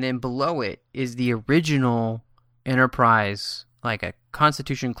Excelsior, and then below it is the original Enterprise, like a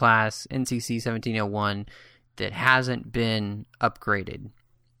Constitution class NCC 1701 that hasn't been upgraded.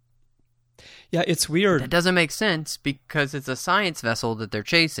 Yeah, it's weird. That doesn't make sense because it's a science vessel that they're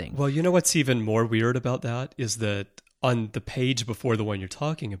chasing. Well, you know what's even more weird about that is that on the page before the one you're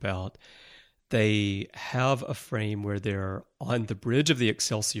talking about, they have a frame where they're on the bridge of the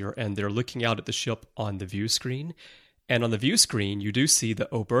Excelsior and they're looking out at the ship on the view screen. And on the view screen, you do see the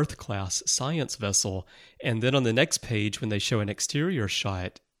Oberth class science vessel. And then on the next page, when they show an exterior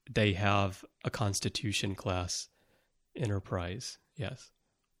shot, they have a Constitution class Enterprise. Yes.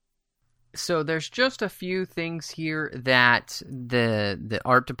 So there's just a few things here that the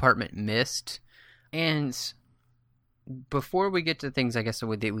art department missed. And before we get to things, I guess, that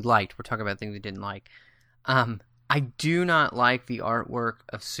we liked, we're talking about things we didn't like. I do not like the artwork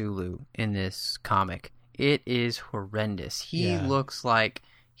of Sulu in this comic. It is horrendous. He looks like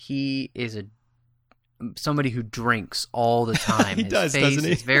he is somebody who drinks all the time. He his does, face doesn't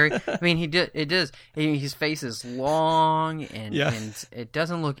he? is very. I mean, it does. His face is long, and it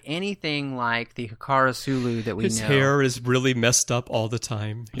doesn't look anything like the Hikaru Sulu that we know. His hair is really messed up all the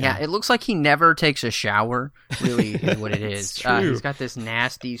time. Yeah, it looks like he never takes a shower. Really, is what it is. True. He's got this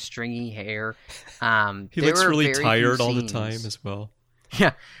nasty, stringy hair. He looks really tired all the time as well.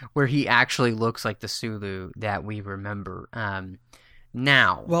 Yeah, where he actually looks like the Sulu that we remember.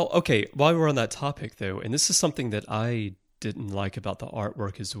 Now, well, okay, while we're on that topic, though, and this is something that I didn't like about the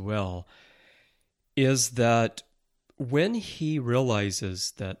artwork as well, is that when he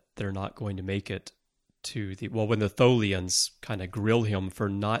realizes that they're not going to make it to when the Tholians kind of grill him for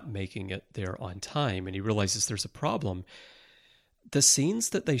not making it there on time, and he realizes there's a problem, the scenes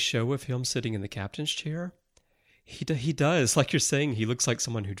that they show of him sitting in the captain's chair, he does, like you're saying, he looks like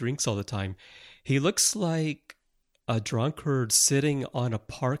someone who drinks all the time. He looks like a drunkard sitting on a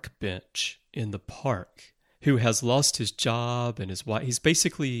park bench in the park who has lost his job and his wife. He's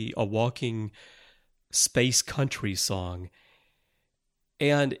basically a walking space country song.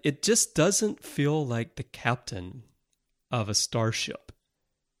 And it just doesn't feel like the captain of a starship.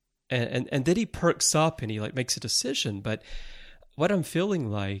 And then he perks up and he makes a decision. But what I'm feeling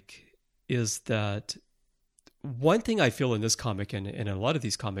like is that one thing I feel in this comic and in a lot of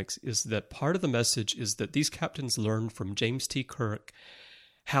these comics is that part of the message is that these captains learned from James T. Kirk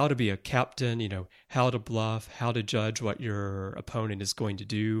how to be a captain, how to bluff, how to judge what your opponent is going to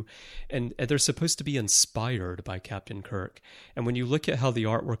do. And they're supposed to be inspired by Captain Kirk. And when you look at how the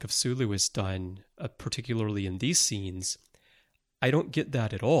artwork of Sulu is done, particularly in these scenes, I don't get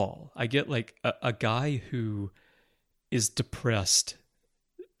that at all. I get a guy who is depressed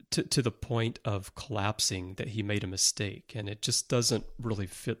to the point of collapsing that he made a mistake, and it just doesn't really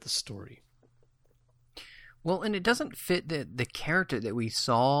fit the story. Well, and it doesn't fit the character that we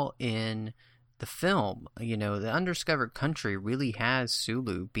saw in the film. The Undiscovered Country really has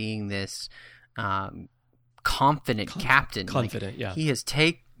Sulu being this confident captain. Confident, yeah.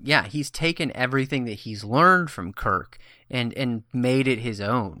 He's taken everything that he's learned from Kirk and made it his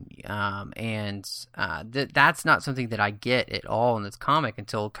own. That's not something that I get at all in this comic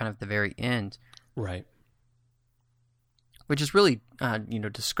until kind of the very end. Right. Which is really,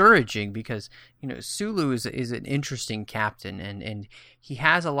 discouraging because, Sulu is an interesting captain and he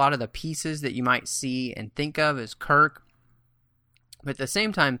has a lot of the pieces that you might see and think of as Kirk. But at the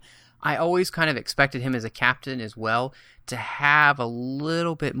same time, I always kind of expected him as a captain as well to have a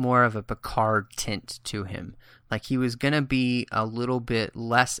little bit more of a Picard tint to him. Like he was going to be a little bit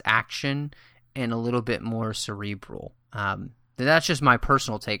less action and a little bit more cerebral. That's just my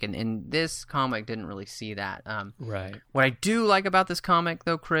personal take, and this comic didn't really see that. Right. What I do like about this comic,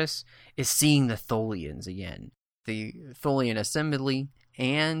 though, Chris, is seeing the Tholians again. The Tholian Assembly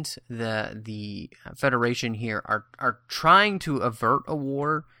and the Federation here are trying to avert a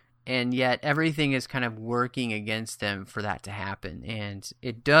war, and yet everything is kind of working against them for that to happen. And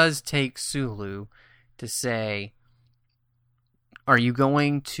it does take Sulu to say, are you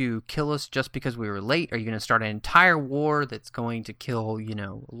going to kill us just because we were late? Are you going to start an entire war that's going to kill,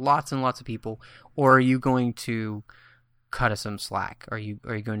 lots and lots of people? Or are you going to cut us some slack? Are you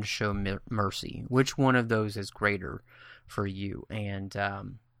going to show mercy? Which one of those is greater for you? And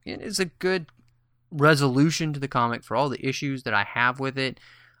it is a good resolution to the comic for all the issues that I have with it.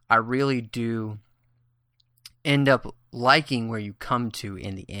 I really do end up liking where you come to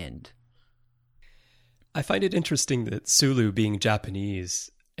in the end. I find it interesting that Sulu being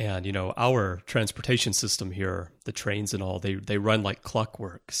Japanese and, our transportation system here, the trains and all, they run like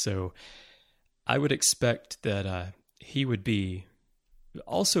clockwork. So I would expect that he would be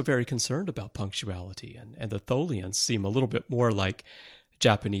also very concerned about punctuality. And the Tholians seem a little bit more like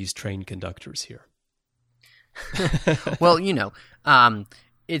Japanese train conductors here. Well,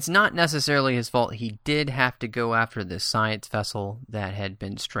 it's not necessarily his fault. He did have to go after this science vessel that had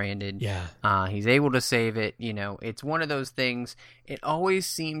been stranded. Yeah. He's able to save it. It's one of those things. It always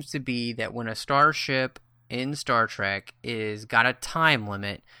seems to be that when a starship in Star Trek is got a time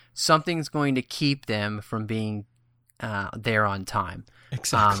limit, something's going to keep them from being there on time.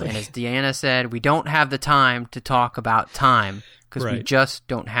 Exactly. And as Deanna said, we don't have the time to talk about time because we just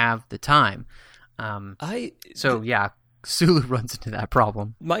don't have the time. Sulu runs into that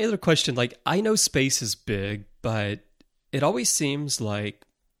problem. My other question, I know space is big, but it always seems like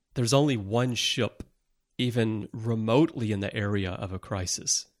there's only one ship even remotely in the area of a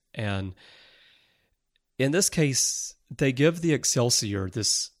crisis. And in this case, they give the Excelsior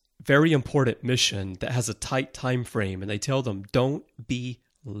this very important mission that has a tight time frame, and they tell them, don't be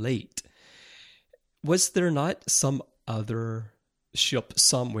late. Was there not some other ship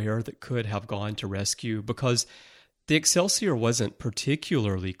somewhere that could have gone to rescue, because the Excelsior wasn't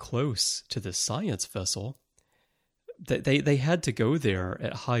particularly close to the science vessel. They had to go there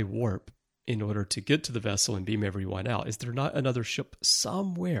at high warp in order to get to the vessel and beam everyone out. Is there not another ship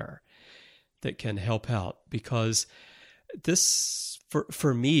somewhere that can help out? Because this,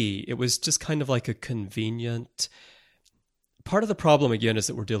 for me, it was just kind of like a convenient... Part of the problem, again, is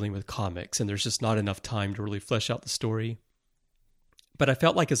that we're dealing with comics, and there's just not enough time to really flesh out the story. But I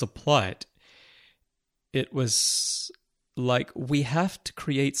felt like as a plot, it was like we have to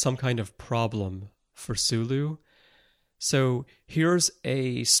create some kind of problem for Sulu. So here's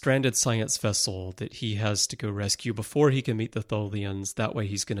a stranded science vessel that he has to go rescue before he can meet the Tholians. That way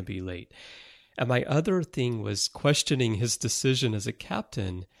he's going to be late. And my other thing was questioning his decision as a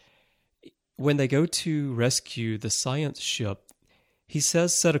captain. When they go to rescue the science ship, he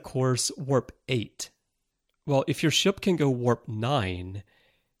says set a course warp 8. Well, if your ship can go warp 9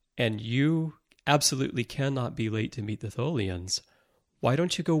 and you absolutely cannot be late to meet the Tholians, why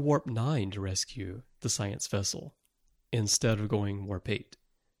don't you go warp 9 to rescue the science vessel instead of going warp 8?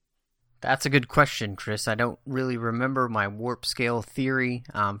 That's a good question, Chris. I don't really remember my warp scale theory.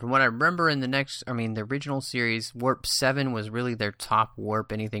 From what I remember in the original series, warp 7 was really their top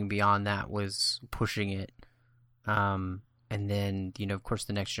warp. Anything beyond that was pushing it. And then, of course,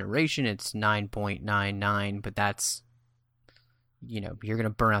 the next generation, it's 9.99, but that's, you're going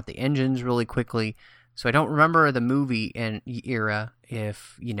to burn out the engines really quickly. So I don't remember the movie and era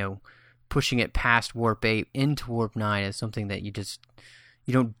if, pushing it past warp 8 into warp 9 is something that you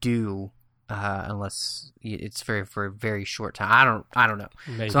don't do unless it's for a very short time. I don't know.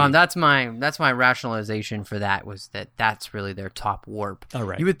 Maybe. So that's my rationalization for that, was that's really their top warp. All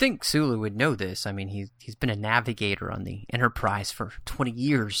right. You would think Sulu would know this. I mean, he's been a navigator on the Enterprise for 20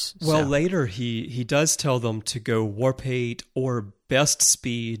 years. Well, later he does tell them to go warp 8 or best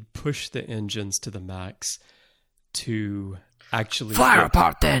speed, push the engines to the max to actually fly her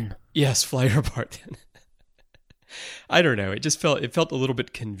apart then. Yes, fly her apart then. I don't know. It felt a little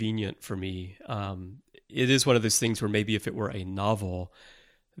bit convenient for me. It is one of those things where maybe if it were a novel,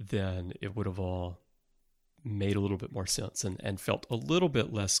 then it would have all made a little bit more sense and felt a little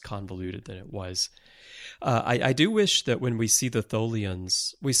bit less convoluted than it was. I do wish that when we see the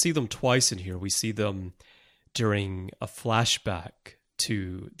Tholians, we see them twice in here. We see them during a flashback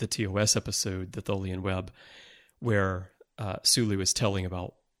to the TOS episode, the Tholian Web, where Sulu is telling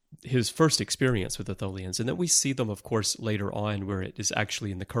about his first experience with the Tholians. And then we see them, of course, later on where it is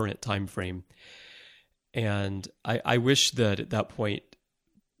actually in the current time frame. And I wish that at that point,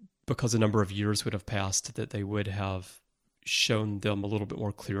 because a number of years would have passed, that they would have shown them a little bit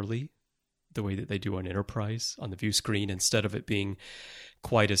more clearly the way that they do on Enterprise on the view screen, instead of it being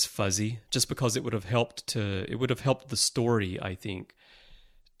quite as fuzzy, just because it would have helped the story, I think,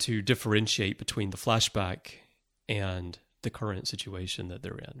 to differentiate between the flashback and the current situation that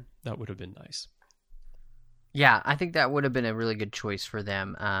they're in. That would have been nice. Yeah, I think that would have been a really good choice for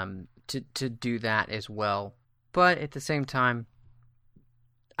them to do that as well. But at the same time,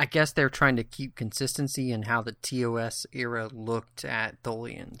 I guess they're trying to keep consistency in how the TOS era looked at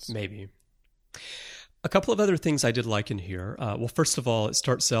Tholians. Maybe. A couple of other things I did like in here. Well, first of all, it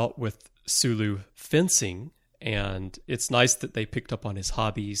starts out with Sulu fencing. And it's nice that they picked up on his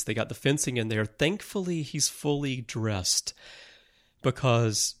hobbies. They got the fencing in there. Thankfully, he's fully dressed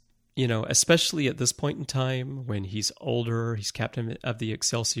because, especially at this point in time when he's older, he's captain of the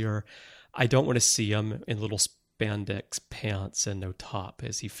Excelsior, I don't want to see him in little spandex pants and no top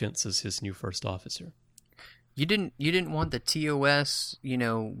as he fences his new first officer. You didn't want the TOS,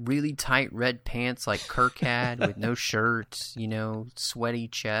 really tight red pants like Kirk had with no shirts, sweaty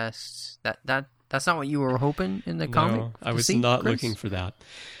chests. That's not what you were hoping in the comic? No, I was not looking for that.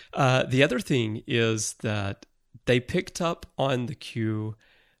 The other thing is that they picked up on the cue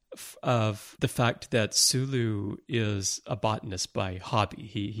of the fact that Sulu is a botanist by hobby.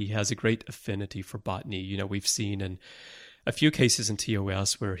 He has a great affinity for botany. We've seen in a few cases in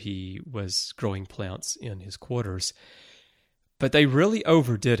TOS where he was growing plants in his quarters. But they really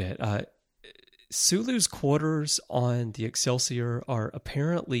overdid it. Sulu's quarters on the Excelsior are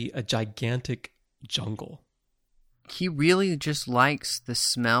apparently a gigantic jungle. He really just likes the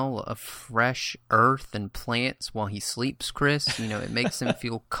smell of fresh earth and plants while he sleeps, Chris. It makes him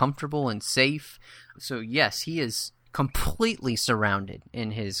feel comfortable and safe. So yes, he is completely surrounded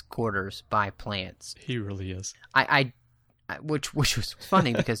in his quarters by plants. He really is. Which was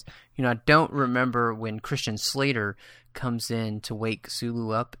funny because, I don't remember when Christian Slater comes in to wake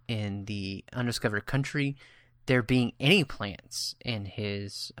Sulu up in the undiscovered country, there being any plants in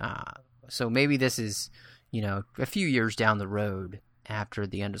his... So maybe this is, a few years down the road after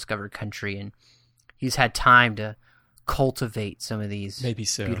the Undiscovered Country, and he's had time to cultivate some of these maybe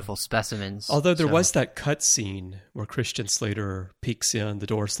so beautiful specimens. Although there was that cut scene where Christian Slater peeks in, the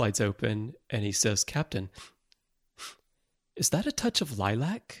door slides open, and he says, "Captain, is that a touch of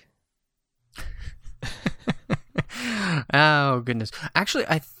lilac?" Oh, goodness. Actually,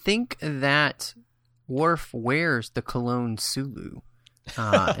 I think that Worf wears the cologne Sulu.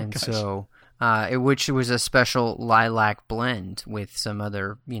 And so, which was a special lilac blend with some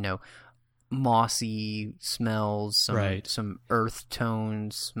other, mossy smells, some earth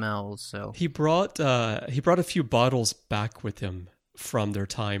tone smells. So he brought a few bottles back with him from their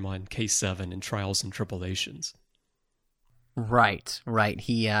time on K7 in Trials and Tribulations. Right.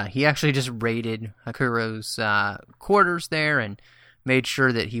 He actually just raided Hikaru's quarters there and made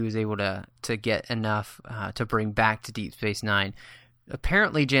sure that he was able to get enough to bring back to Deep Space Nine.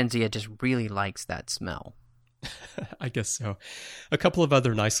 Apparently, Jadzia just really likes that smell. I guess so. A couple of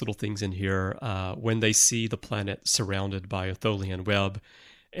other nice little things in here. When they see the planet surrounded by a Tholian web,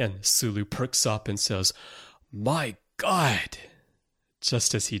 and Sulu perks up and says, "My God!"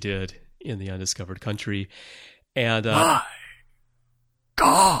 just as he did in the Undiscovered Country. And my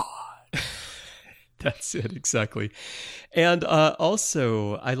God! That's it, exactly. And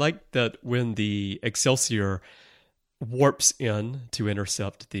also, I like that when the Excelsior warps in to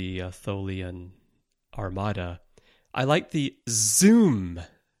intercept the Tholian armada, I like the zoom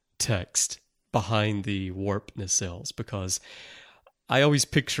text behind the warp nacelles, because I always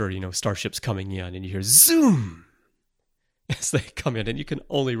picture, starships coming in and you hear zoom as they come in, and you can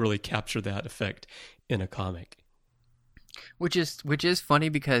only really capture that effect in a comic. Which is funny,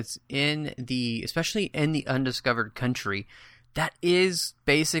 because especially in the Undiscovered Country, that is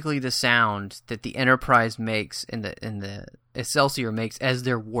basically the sound that the Enterprise makes and the Excelsior makes as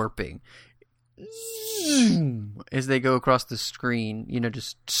they're warping. As they go across the screen,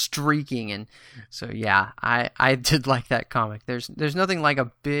 just streaking. And so yeah, I did like that comic. There's nothing like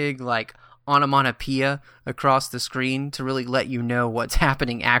a big onomatopoeia across the screen to really let you know what's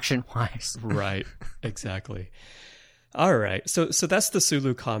happening action wise. Right, exactly. All right, so that's the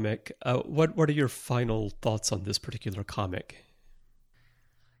Sulu comic. What are your final thoughts on this particular comic?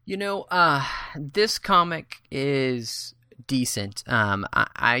 This comic is decent.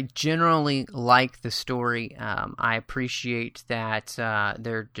 I generally like the story. I appreciate that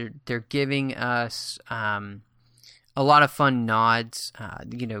they're giving us a lot of fun nods.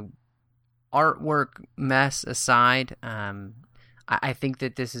 Artwork mess aside, I think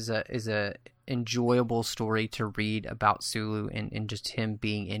that this is a enjoyable story to read about Sulu and just him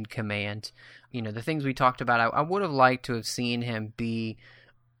being in command. The things we talked about, I would have liked to have seen him be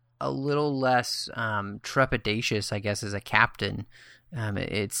a little less trepidatious, I guess, as a captain.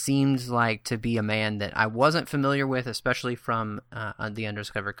 It seems like to be a man that I wasn't familiar with, especially from the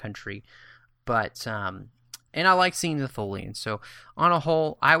Undiscovered Country. But and I like seeing the Tholians. So on a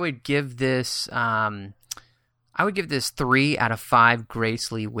whole, I would give this 3 out of 5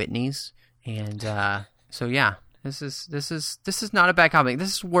 Grace Lee Whitneys. And so yeah, this is not a bad comic.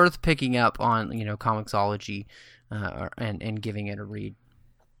 This is worth picking up on Comixology and giving it a read.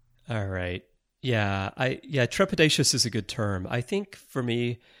 All right. Yeah, trepidatious is a good term. I think for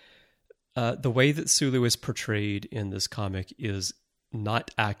me, the way that Sulu is portrayed in this comic is not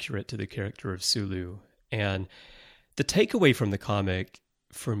accurate to the character of Sulu. And the takeaway from the comic,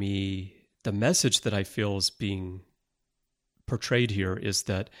 for me, the message that I feel is being portrayed here is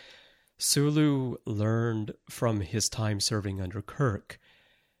that Sulu learned from his time serving under Kirk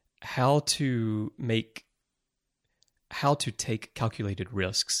how to take calculated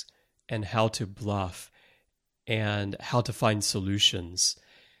risks and how to bluff and how to find solutions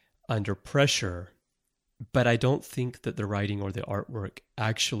under pressure. But I don't think that the writing or the artwork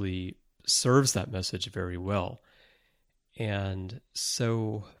actually serves that message very well. And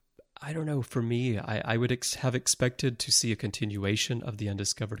so, I don't know, for me, I would have expected to see a continuation of the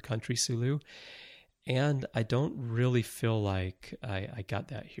Undiscovered Country Sulu, and I don't really feel like I got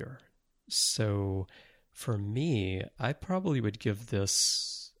that here. So, for me, I probably would give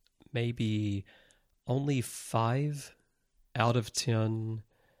this maybe only 5 out of 10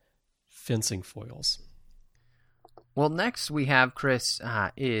 fencing foils. Well, next we have, Chris,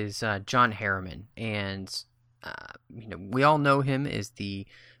 is John Harriman, and we all know him as the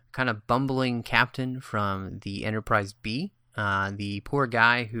kind of bumbling captain from the Enterprise B, the poor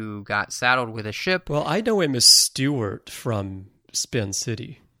guy who got saddled with a ship. Well, I know him as Stewart from Spin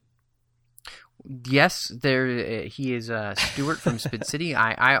City. Yes, he is Stewart from Spin City.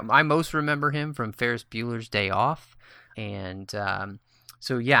 I most remember him from Ferris Bueller's Day Off, and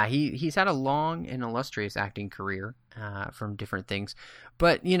So yeah, he's had a long and illustrious acting career from different things.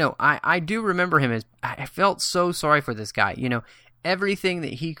 But, I do remember him as, I felt so sorry for this guy. Everything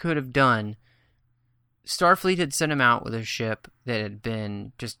that he could have done, Starfleet had sent him out with a ship that had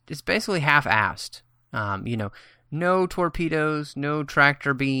been it's basically half-assed. No torpedoes, no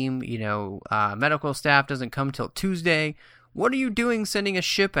tractor beam, medical staff doesn't come till Tuesday. What are you doing sending a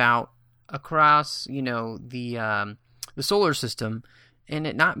ship out across, the solar system and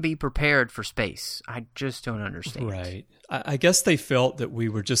it not be prepared for space? I just don't understand. Right. I guess they felt that we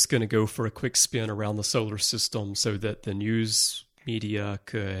were just going to go for a quick spin around the solar system so that the news media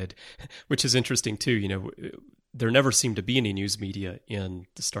could, which is interesting too, there never seemed to be any news media in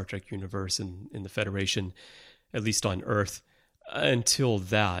the Star Trek universe and in the Federation, at least on Earth, until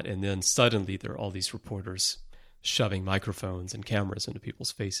that. And then suddenly there are all these reporters shoving microphones and cameras into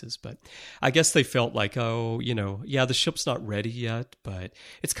people's faces. But I guess they felt like, the ship's not ready yet. But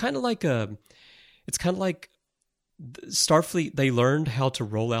it's kind of like Starfleet, they learned how to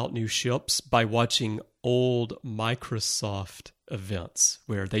roll out new ships by watching old Microsoft events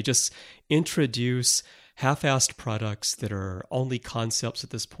where they just introduce half-assed products that are only concepts at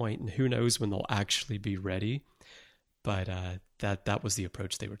this point, and who knows when they'll actually be ready. But that was the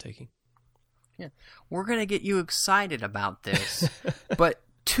approach they were taking. Yeah, we're going to get you excited about this, but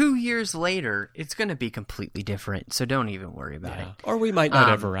 2 years later, it's going to be completely different, so don't even worry about it. Or we might not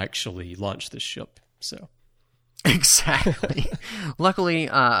ever actually launch this ship, so... Exactly. Luckily,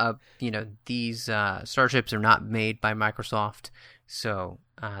 these starships are not made by Microsoft, so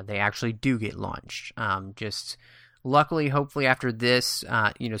they actually do get launched. Luckily, hopefully after this,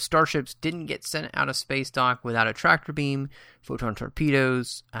 starships didn't get sent out of space dock without a tractor beam, photon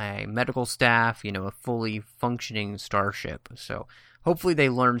torpedoes, a medical staff, a fully functioning starship. So hopefully they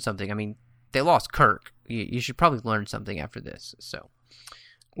learned something. I mean, they lost Kirk. You should probably learn something after this. So,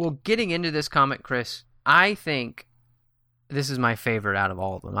 well, getting into this comic, Chris, I think this is my favorite out of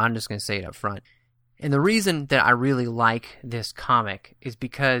all of them. I'm just going to say it up front. And the reason that I really like this comic is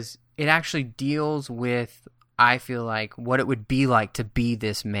because it actually deals with, I feel like, what it would be like to be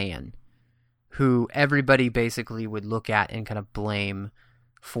this man who everybody basically would look at and kind of blame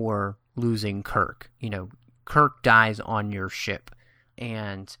for losing Kirk. Kirk dies on your ship.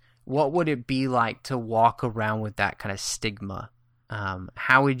 And what would it be like to walk around with that kind of stigma?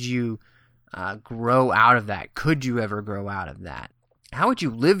 How would you grow out of that? Could you ever grow out of that? How would you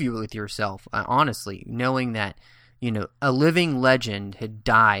live with yourself, honestly, knowing that, a living legend had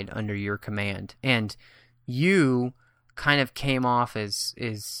died under your command, and you kind of came off as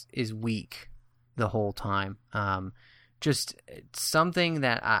weak the whole time? Just something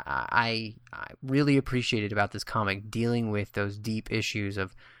that I really appreciated about this comic, dealing with those deep issues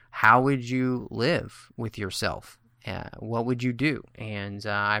of how would you live with yourself? What would you do? And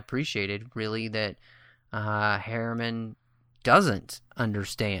I appreciated really that Harriman doesn't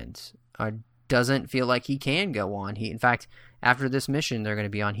understand or doesn't feel like he can go on. In fact, after this mission they're going to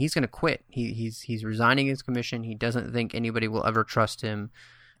be on, he's going to quit. He's resigning his commission. He doesn't think anybody will ever trust him.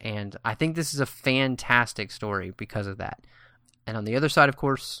 And I think this is a fantastic story because of that. And on the other side, of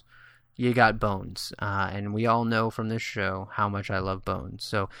course, you got Bones. And we all know from this show how much I love Bones.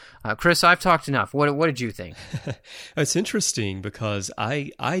 So, Chris, I've talked enough. What did you think? It's interesting because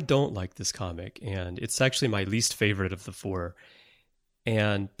I don't like this comic, and it's actually my least favorite of the four.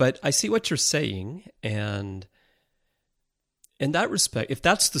 But I see what you're saying, and in that respect, if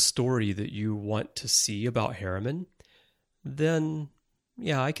that's the story that you want to see about Harriman, then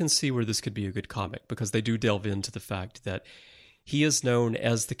yeah, I can see where this could be a good comic, because they do delve into the fact that he is known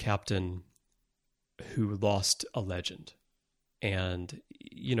as the captain who lost a legend. And,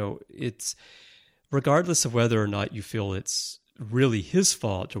 it's regardless of whether or not you feel it's really his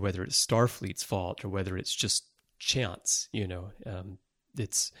fault or whether it's Starfleet's fault or whether it's just chance,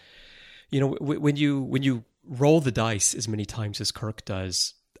 it's, when you roll the dice as many times as Kirk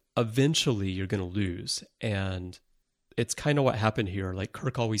does, eventually you're going to lose. And it's kind of what happened here. Like,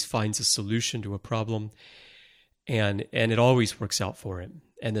 Kirk always finds a solution to a problem, and it always works out for him.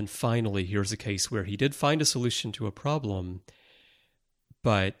 And then finally, here's a case where he did find a solution to a problem,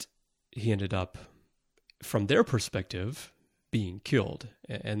 but he ended up, from their perspective, being killed.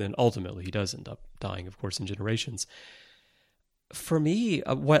 And then ultimately, he does end up dying, of course, in generations. For me,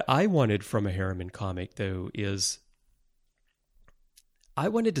 what I wanted from a Harriman comic, though, is I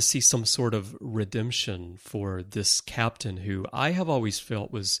wanted to see some sort of redemption for this captain who I have always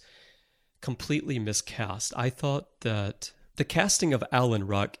felt was completely miscast. I thought that the casting of Alan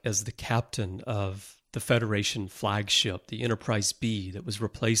Ruck as the captain of the Federation flagship, the Enterprise B, that was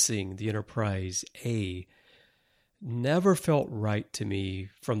replacing the Enterprise A, never felt right to me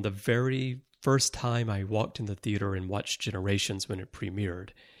from the very first time I walked in the theater and watched Generations when it premiered.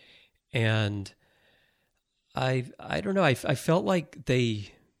 And I don't know, I felt like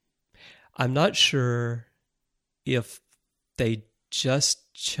I'm not sure if they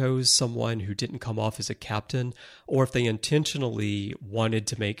just chose someone who didn't come off as a captain, or if they intentionally wanted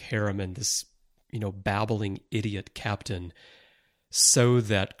to make Harriman this, babbling idiot captain so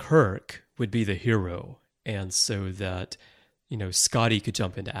that Kirk would be the hero and so that, Scotty could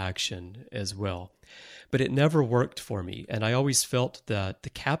jump into action as well. But it never worked for me. And I always felt that the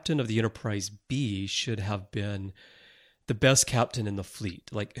captain of the Enterprise B should have been the best captain in the fleet.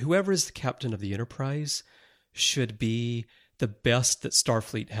 Like, whoever is the captain of the Enterprise should be the best that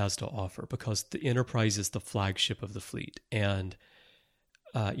Starfleet has to offer, because the Enterprise is the flagship of the fleet. And,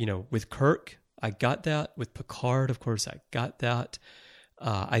 with Kirk, I got that. With Picard, of course, I got that.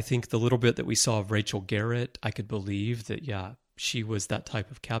 I think the little bit that we saw of Rachel Garrett, I could believe that, yeah, she was that type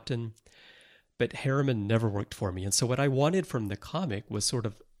of captain. But Harriman never worked for me. And so what I wanted from the comic was sort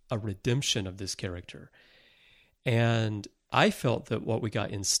of a redemption of this character. And I felt that what we got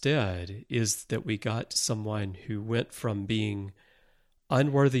instead is that we got someone who went from being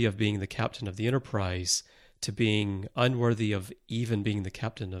unworthy of being the captain of the Enterprise to being unworthy of even being the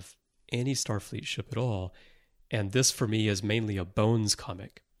captain of any Starfleet ship at all. And this, for me, is mainly a Bones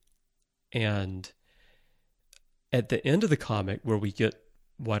comic. And at the end of the comic, where we get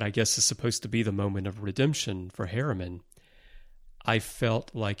what I guess is supposed to be the moment of redemption for Harriman, I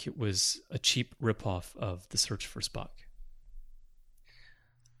felt like it was a cheap ripoff of The Search for Spock.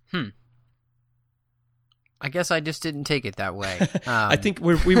 I guess I just didn't take it that way. I think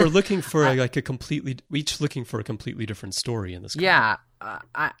we were looking for each looking for a completely different story in this comic. Yeah,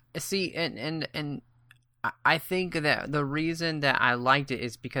 I see, and I think that the reason that I liked it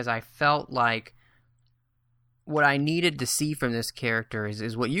is because I felt like what I needed to see from this character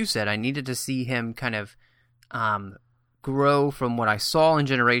is what you said. I needed to see him kind of grow from what I saw in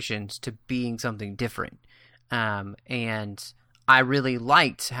Generations to being something different. And I really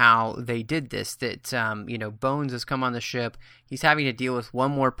liked how they did this, that, Bones has come on the ship. He's having to deal with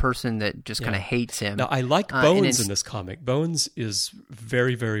one more person that just kind of hates him. Now, I like Bones in this comic. Bones is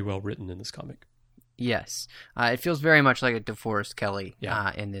very, very well written in this comic. Yes. It feels very much like a DeForest Kelley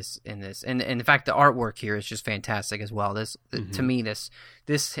in this. And in fact, the artwork here is just fantastic as well. To me, this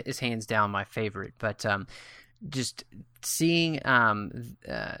is hands down my favorite. But just seeing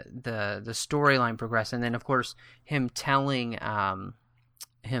the storyline progress, and then of course him telling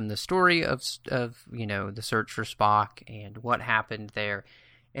him the story of the search for Spock and what happened there,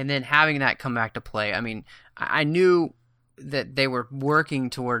 and then having that come back to play. I mean, I knew that they were working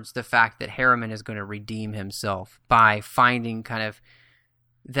towards the fact that Harriman is going to redeem himself by finding kind of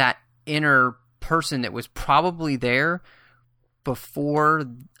that inner person that was probably there before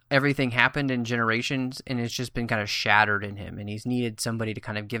everything happened in Generations, and it's just been kind of shattered in him, and he's needed somebody to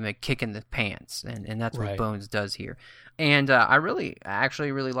kind of give him a kick in the pants, and that's what Bones does here. And I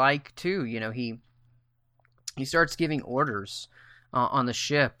actually really like too, he starts giving orders on the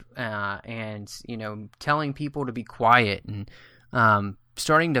ship, and telling people to be quiet, and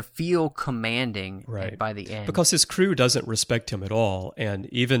starting to feel commanding by the end, because his crew doesn't respect him at all, and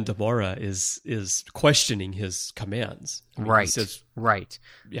even Demora is questioning his commands. I mean, he says,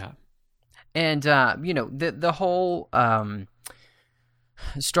 yeah. And the whole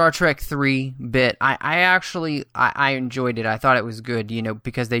Star Trek 3 bit, I enjoyed it. I thought it was good,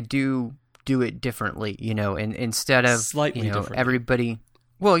 because they do it differently, and instead of slightly different, everybody.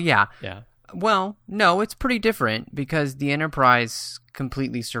 Well, yeah. Well, no, it's pretty different, because the Enterprise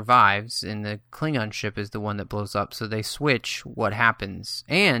completely survives, and the Klingon ship is the one that blows up, so they switch what happens.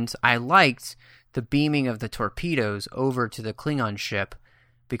 And I liked the beaming of the torpedoes over to the Klingon ship,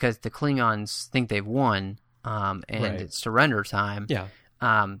 because the Klingons think they've won, and it's surrender time. Yeah.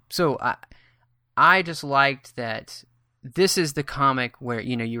 So I just liked that this is the comic where,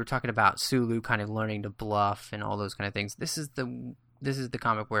 you were talking about Sulu kind of learning to bluff and all those kind of things. This is the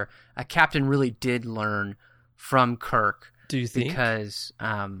comic where a captain really did learn from Kirk. Do you think? Because,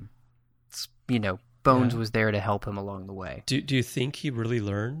 Bones was there to help him along the way. Do you think he really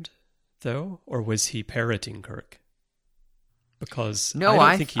learned, though? Or was he parroting Kirk? Because I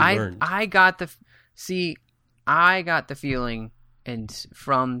don't think he learned. I got the feeling, and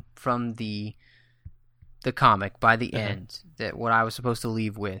from the comic by the end, that what I was supposed to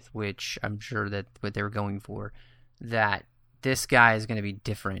leave with, which I'm sure that what they were going for, that this guy is going to be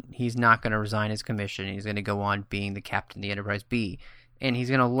different. He's not going to resign his commission. He's going to go on being the captain of the Enterprise B, and he's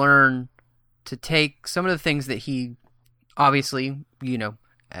going to learn to take some of the things that he obviously,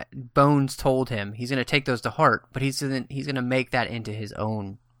 Bones told him, he's going to take those to heart, but he's going to make that into his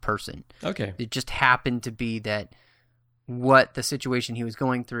own person. Okay. It just happened to be that what the situation he was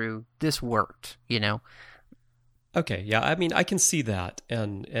going through, this worked, Okay, yeah, I mean, I can see that,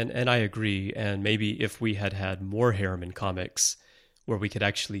 and I agree, and maybe if we had more Harriman comics where we could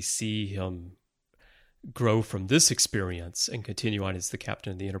actually see him grow from this experience and continue on as the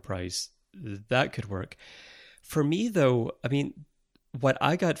captain of the Enterprise, that could work. For me, though, I mean, what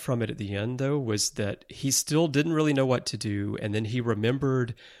I got from it at the end, though, was that he still didn't really know what to do, and then he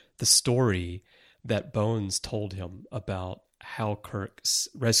remembered the story that Bones told him about how Kirk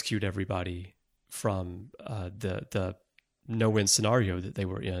rescued everybody from the no-win scenario that they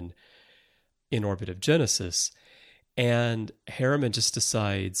were in orbit of Genesis. And Harriman just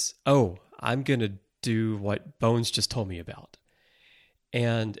decides, oh, I'm going to do what Bones just told me about.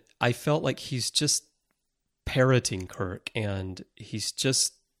 And I felt like he's just parroting Kirk, and he's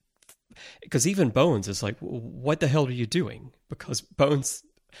just... Because even Bones is like, what the hell are you doing? Because Bones,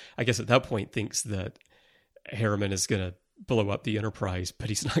 I guess at that point, thinks that Harriman is going to blow up the Enterprise, but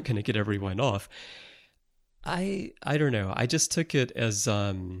he's not going to get everyone off. I don't know. I just took it as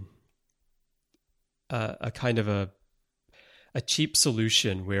a kind of a cheap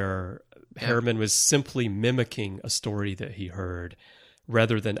solution where Harriman was simply mimicking a story that he heard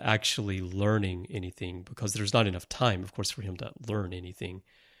rather than actually learning anything, because there's not enough time, of course, for him to learn anything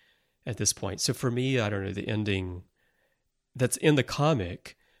at this point. So for me, I don't know, the ending that's in the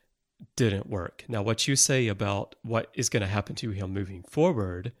comic didn't work. Now, what you say about what is going to happen to him moving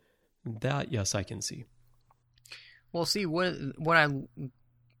forward, that, yes, I can see. Well, see, what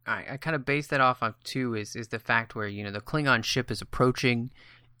I kind of base that off of, too, is the fact where, the Klingon ship is approaching,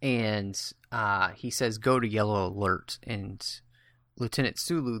 and he says, go to yellow alert, and Lieutenant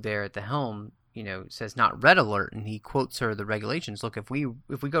Sulu there at the helm, says not red alert, and he quotes her the regulations. Look, if we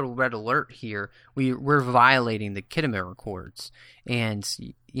go to red alert here, we're violating the Khitomer Accords, and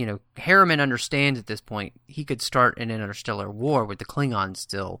Harriman understands at this point he could start an interstellar war with the Klingons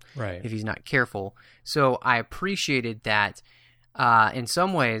still, right, if he's not careful. So I appreciated that. In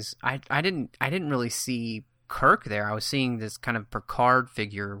some ways, I didn't really see Kirk there. I was seeing this kind of Picard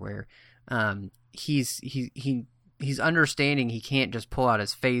figure where he's understanding he can't just pull out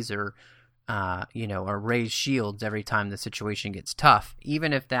his phaser, or raise shields every time the situation gets tough,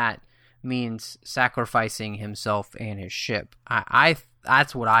 even if that means sacrificing himself and his ship.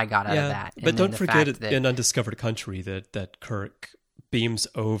 That's what I got out of that. But don't forget in Undiscovered Country that Kirk beams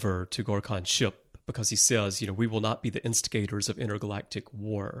over to Gorkon's ship because he says, we will not be the instigators of intergalactic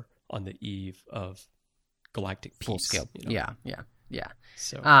war on the eve of galactic peace. Full scale. Yeah.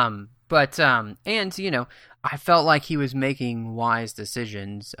 So, I felt like he was making wise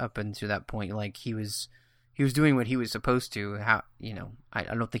decisions up until that point. Like he was doing what he was supposed to. I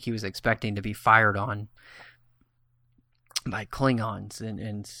don't think he was expecting to be fired on by Klingons,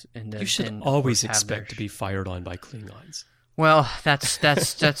 and you should always expect to be fired on by Klingons. Well,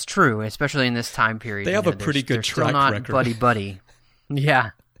 that's true, especially in this time period. They have a pretty good track record. Buddy.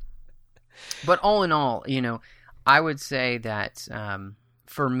 Yeah. But all in all, I would say that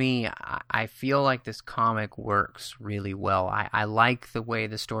for me, I feel like this comic works really well. I like the way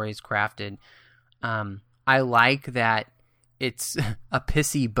the story is crafted. I like that it's a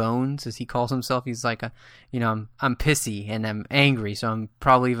pissy Bones, as he calls himself. He's like I'm pissy and I'm angry, so I'm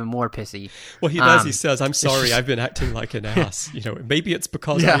probably even more pissy. Well, he does. He says, "I'm sorry, I've been acting like an ass." Maybe it's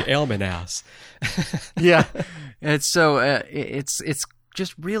because I am an ass. Yeah, and so it's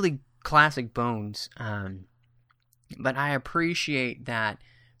just really classic Bones. But I appreciate that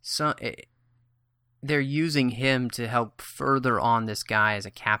they're using him to help further on this guy as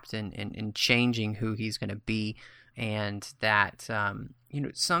a captain and changing who he's going to be. And that,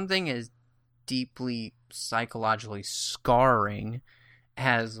 something as deeply psychologically scarring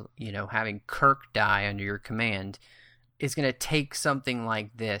as, having Kirk die under your command is going to take something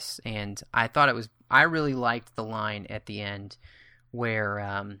like this. And I really liked the line at the end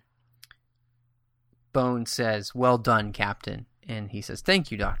where Bones says, "Well done, Captain." And he says,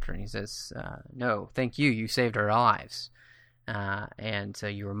 "Thank you, Doctor." And he says, "No, thank you. You saved our lives. And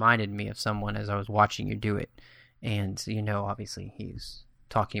you reminded me of someone as I was watching you do it." And, obviously he's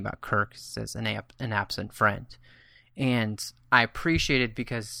talking about Kirk as an absent friend. And I appreciate it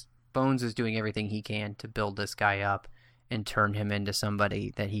because Bones is doing everything he can to build this guy up and turn him into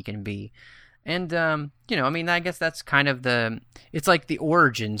somebody that he can be. And, I guess that's kind of it's like the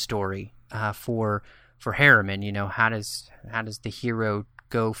origin story for Harriman. How does the hero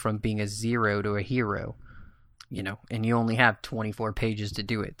go from being a zero to a hero? And you only have 24 pages to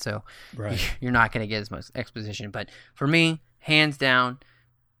do it, so right. You're not going to get as much exposition. But for me, hands down,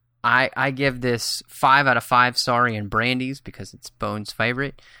 I give this 5 out of 5 sorry and brandies because it's Bone's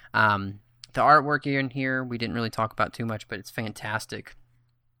favorite. The artwork in here we didn't really talk about too much, but it's fantastic.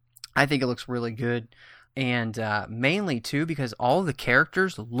 I think it looks really good. And mainly, too, because all the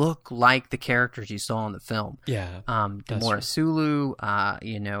characters look like the characters you saw in the film. Yeah. Demora Sulu,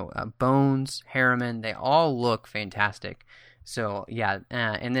 Bones, Harriman, they all look fantastic. So, yeah.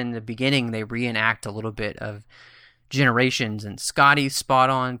 And then in the beginning, they reenact a little bit of Generations, and Scotty's spot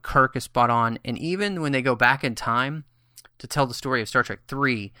on, Kirk is spot on. And even when they go back in time to tell the story of Star Trek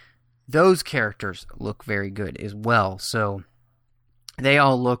 3, those characters look very good as well. So they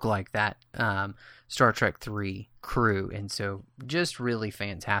all look like that Star Trek 3 crew, and so just really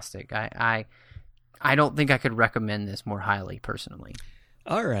fantastic. I don't think I could recommend this more highly personally.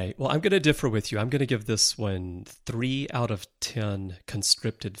 All right. Well, I'm going to differ with you. I'm going to give this one 3 out of 10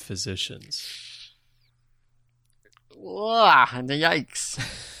 conscripted physicians. Yikes.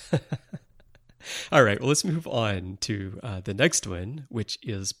 All right. Well, let's move on to the next one, which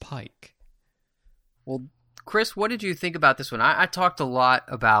is Pike. Well, Chris, what did you think about this one? I talked a lot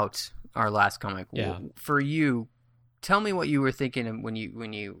about our last comic. Yeah. For you, tell me what you were thinking when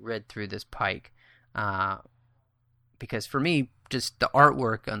you read through this Pike. Because for me, just the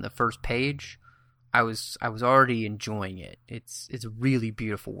artwork on the first page, I was already enjoying it. It's really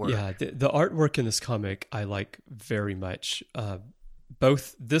beautiful work. Yeah, the artwork in this comic I like very much.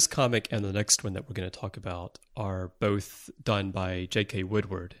 Both this comic and the next one that we're going to talk about are both done by J.K.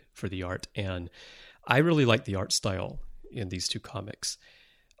 Woodward for the art, and I really like the art style in these two comics.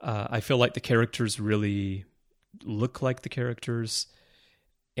 I feel like the characters really look like the characters,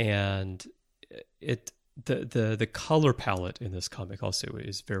 and the color palette in this comic also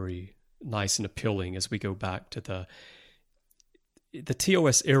is very nice and appealing as we go back to the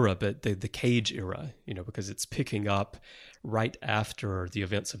TOS era, but the Cage era, because it's picking up right after the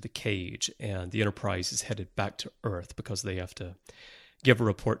events of the Cage, and the Enterprise is headed back to Earth because they have to give a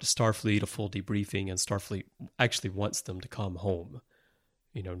report to Starfleet, a full debriefing, and Starfleet actually wants them to come home,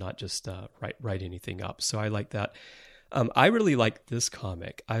 not just write anything up. So I like that. I really like this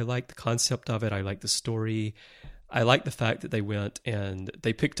comic. I like the concept of it. I like the story. I like the fact that they went and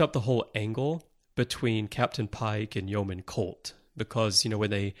they picked up the whole angle between Captain Pike and Yeoman Colt, because, when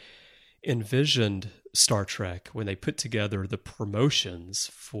they envisioned Star Trek, when they put together the promotions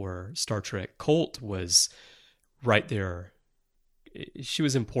for Star Trek, Colt was right there. She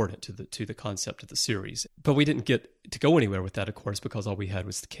was important to the concept of the series. But we didn't get to go anywhere with that, of course, because all we had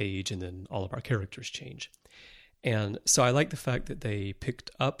was the Cage, and then all of our characters change. And so I like the fact that they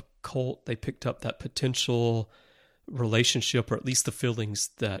picked up Colt, they picked up that potential relationship, or at least the feelings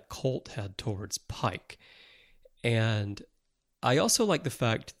that Colt had towards Pike. And I also like the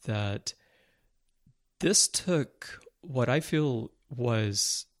fact that this took what I feel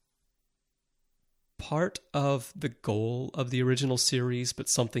was part of the goal of the original series, but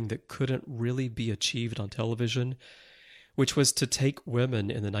something that couldn't really be achieved on television, which was to take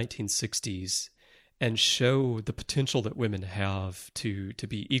women in the 1960s and show the potential that women have to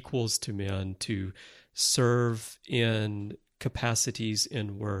be equals to men, to serve in capacities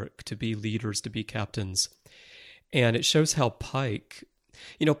in work, to be leaders, to be captains. And it shows how Pike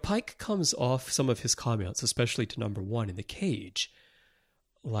comes off some of his comments, especially to number 1 in the Cage,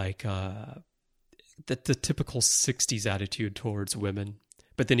 like the typical 60s attitude towards women.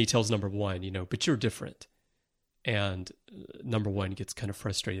 But then he tells number 1, but you're different. And number 1 gets kind of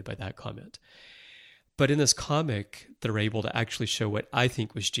frustrated by that comment. But in this comic, they're able to actually show what I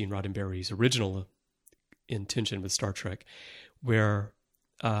think was Gene Roddenberry's original intention with Star Trek, where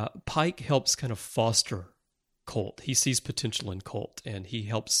Pike helps kind of foster Colt. He sees potential in Colt, and he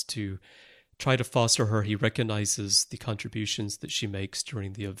helps to try to foster her. He recognizes the contributions that she makes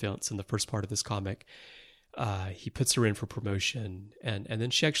during the events in the first part of this comic. He puts her in for promotion, and then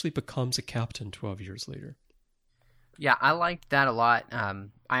she actually becomes a captain 12 years later. Yeah, I liked that a lot.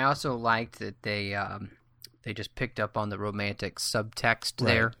 I also liked that they just picked up on the romantic subtext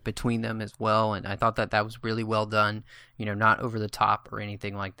there between them as well, and I thought that was really well done. Not over the top or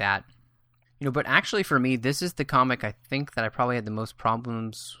anything like that. But actually for me, this is the comic I think that I probably had the most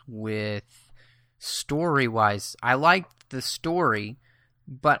problems with story-wise. I liked the story,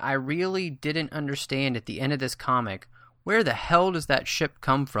 but I really didn't understand at the end of this comic, where the hell does that ship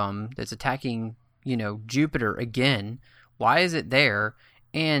come from that's attacking, Jupiter again? Why is it there?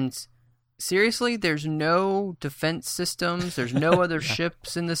 And seriously, there's no defense systems. There's no other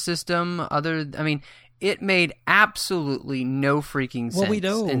ships in the system. It made absolutely no freaking sense. Well, we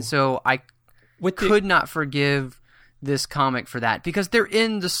know. And so I could not forgive this comic for that, because they're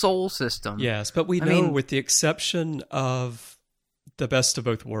in the Sol system. Yes, but we know, with the exception of the best of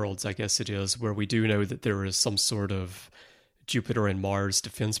both worlds, I guess it is, where we do know that there is some sort of Jupiter and Mars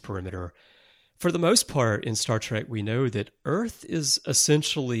defense perimeter. For the most part in Star Trek, we know that Earth is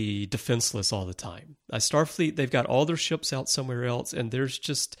essentially defenseless all the time. Starfleet, they've got all their ships out somewhere else, and there's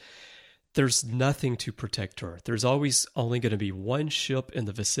nothing to protect Earth. There's always only going to be one ship in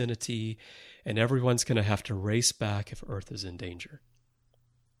the vicinity, and everyone's going to have to race back if Earth is in danger.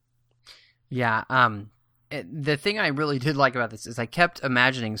 Yeah, the thing I really did like about this is I kept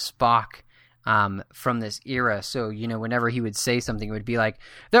imagining Spock from this era. So, whenever he would say something, it would be like,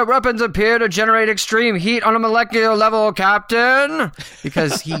 "Their weapons appear to generate extreme heat on a molecular level, Captain,"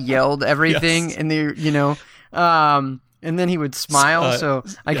 because he yelled everything Yes. in the, and then he would smile. So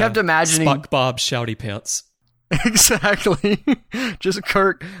I kept imagining Spock Bob Shouty Pants. Exactly. Just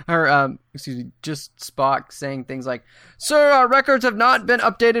Kirk, or just Spock saying things like, "Sir, our records have not been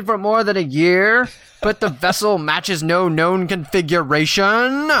updated for more than a year, but the vessel matches no known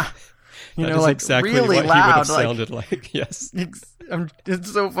configuration." That is exactly really what loud. he would have sounded like. Yes.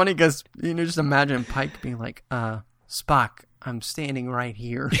 It's so funny because, just imagine Pike being like, "Spock, I'm standing right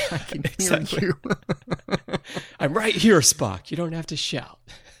here. I can hear you." I'm right here, Spock. You don't have to shout.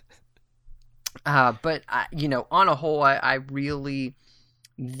 But on a whole, I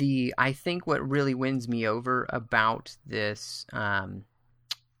think what really wins me over about this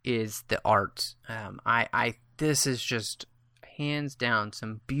is the art. This is just hands down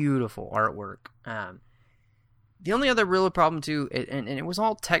some beautiful artwork. The only other real problem too, and it was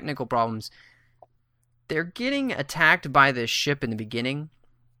all technical problems. They're getting attacked by this ship in the beginning.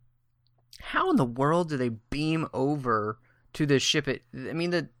 How in the world do they beam over to this ship?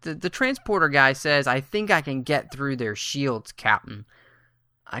 The transporter guy says, "I think I can get through their shields, Captain.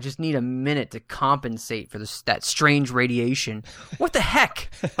 I just need a minute to compensate for that strange radiation." What the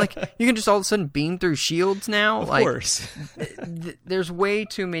heck? Like, you can just all of a sudden beam through shields now? Of course. There's way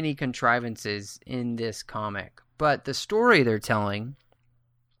too many contrivances in this comic. But the story they're telling,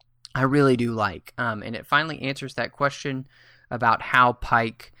 I really do like. And it finally answers that question about how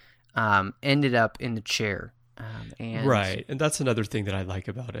Pike ended up in the chair. Right, and that's another thing that I like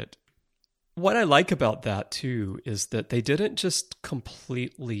about it. What I like about that, too, is that they didn't just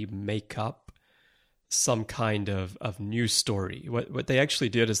completely make up some kind of new story. What they actually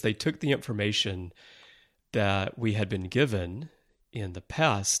did is they took the information that we had been given in the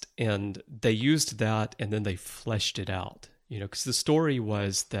past, and they used that, and then they fleshed it out. Because the story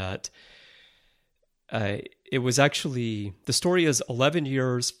was that it was actually, the story is 11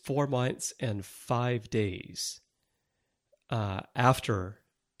 years, 4 months, and 5 days after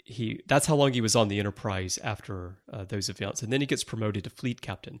that's how long he was on the Enterprise after those events. And then he gets promoted to fleet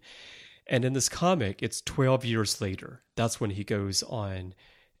captain. And in this comic, it's 12 years later. That's when he goes on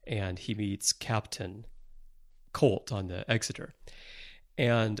and he meets Captain Colt on the Exeter.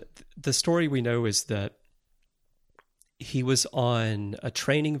 And the story we know is that he was on a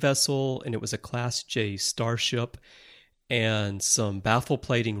training vessel, and it was a Class J starship, and some baffle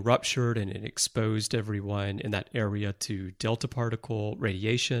plating ruptured, and it exposed everyone in that area to delta particle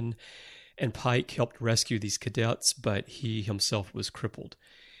radiation. And Pike helped rescue these cadets, but he himself was crippled.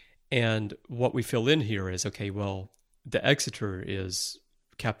 And what we fill in here is, okay, well, the Exeter is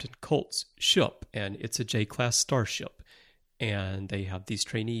Captain Colt's ship, and it's a J-class starship. And they have these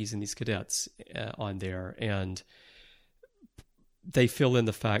trainees and these cadets on there, and they fill in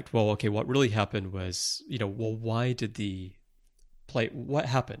the fact, well, okay, what really happened was, why did what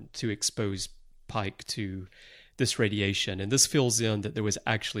happened to expose Pike to this radiation? And this fills in that there was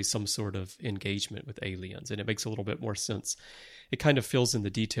actually some sort of engagement with aliens, and it makes a little bit more sense. It kind of fills in the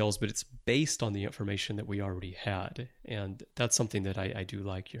details, but it's based on the information that we already had, and that's something that I do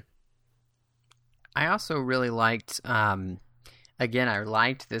like here. I also really liked, again, I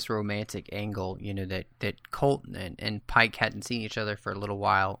liked this romantic angle, that Colt and Pike hadn't seen each other for a little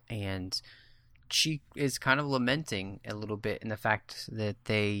while, and she is kind of lamenting a little bit in the fact that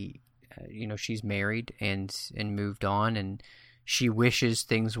they, she's married and moved on, and she wishes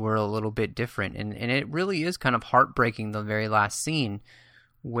things were a little bit different. And it really is kind of heartbreaking, the very last scene,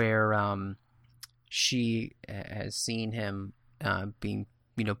 where she has seen him being,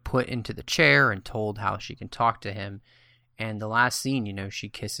 put into the chair and told how she can talk to him. And the last scene, she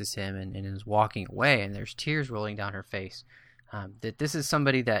kisses him and is walking away, and there's tears rolling down her face. That this is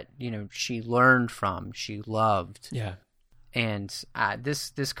somebody that, she learned from, she loved. Yeah. And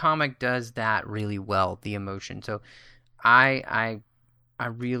this comic does that really well, the emotion. So I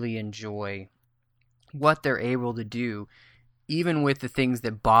really enjoy what they're able to do, even with the things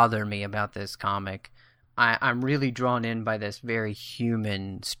that bother me about this comic. I'm really drawn in by this very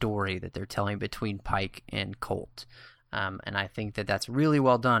human story that they're telling between Pike and Colt. And I think that that's really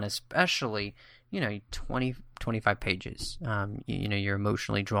well done, especially, 20, 25 pages. You're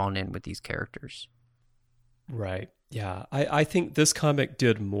emotionally drawn in with these characters. Right. Yeah. I think this comic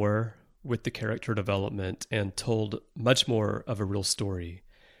did more with the character development and told much more of a real story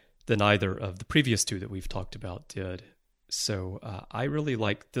than either of the previous two that we've talked about did. So I really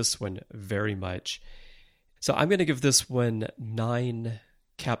like this one very much. So I'm going to give this one 9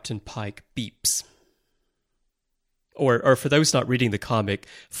 Captain Pike beeps. Or for those not reading the comic,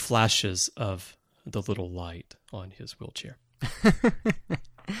 flashes of the little light on his wheelchair.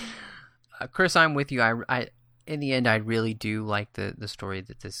 Chris, I'm with you. I in the end, I really do like the story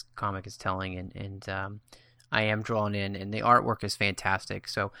that this comic is telling, and I am drawn in, and the artwork is fantastic.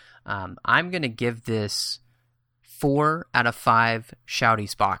 So I'm going to give this 4 out of 5 shouty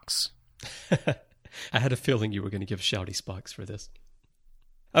Spocks. I had a feeling you were going to give shouty Spocks for this.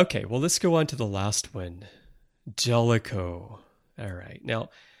 Okay, well, let's go on to the last one. Jellico. All right. Now,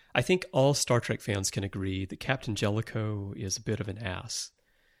 I think all Star Trek fans can agree that Captain Jellico is a bit of an ass.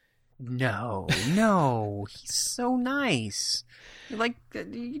 No, he's so nice.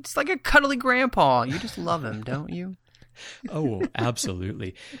 It's like a cuddly grandpa. You just love him, don't you? Oh,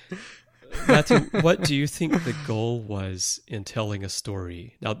 absolutely. Matthew, what do you think the goal was in telling a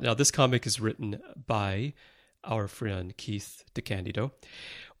story? Now, this comic is written by our friend Keith DeCandido.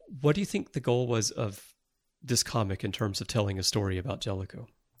 What do you think the goal was of this comic in terms of telling a story about Jellico?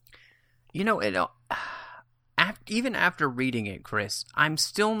 Even after reading it, Chris, I'm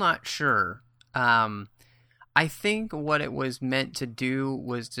still not sure. I think what it was meant to do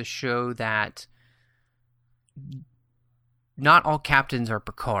was to show that not all captains are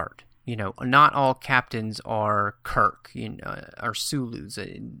Picard. Not all captains are Kirk, or Sulus.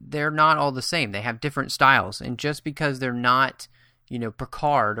 They're not all the same. They have different styles. And just because they're not,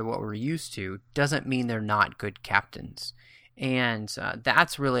 Picard or what we're used to, doesn't mean they're not good captains. And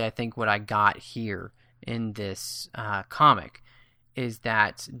that's really, I think, what I got here in this comic, is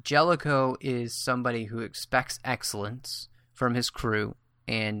that Jellico is somebody who expects excellence from his crew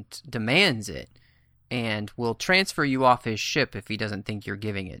and demands it, and will transfer you off his ship if he doesn't think you're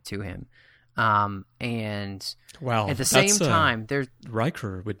giving it to him. And wow, at the same time, there's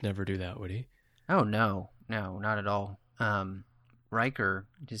Riker would never do that, would he? Oh no, not at all. Riker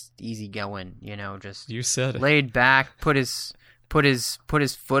just easy-going, just you said it. Laid back, put his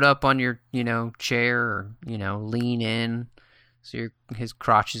foot up on your chair, or lean in so his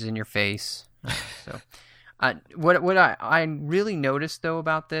crotch is in your face. So what I really noticed though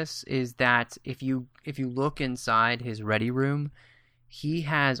about this is that if you look inside his ready room, he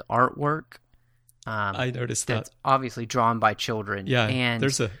has artwork. I noticed that's that obviously drawn by children. Yeah, and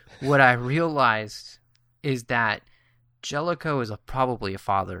there's what I realized is that Jellico is probably a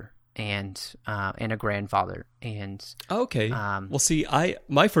father and a grandfather. And okay, well, see,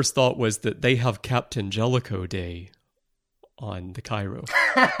 my first thought was that they have Captain Jellico Day on the Cairo.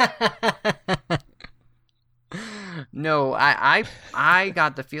 No, I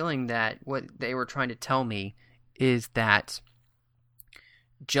got the feeling that what they were trying to tell me is that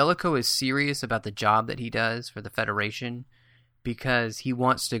Jellico is serious about the job that he does for the Federation because he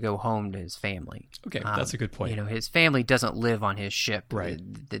wants to go home to his family. Okay, that's a good point. His family doesn't live on his ship. Right.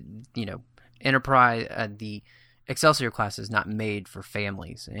 The Enterprise, the Excelsior class is not made for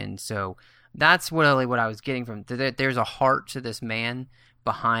families, and so that's really what I was getting from. There's a heart to this man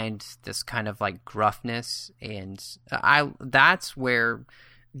behind this kind of like gruffness, and that's where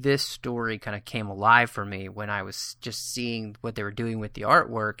this story kind of came alive for me when I was just seeing what they were doing with the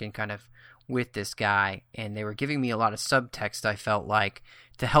artwork and kind of with this guy, and they were giving me a lot of subtext, I felt like,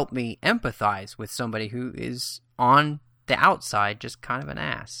 to help me empathize with somebody who is on the outside just kind of an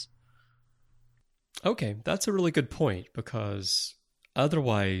ass. Okay, that's a really good point, because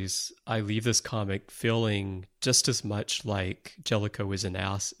otherwise I leave this comic feeling just as much like Jellico is an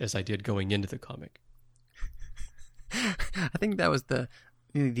ass as I did going into the comic. I think that was the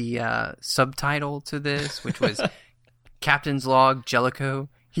subtitle to this, which was Captain's Log, Jellico,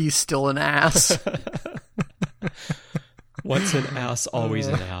 he's still an ass. Once an ass, always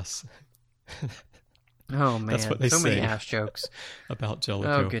an ass. Oh man, that's what they so say many ass jokes about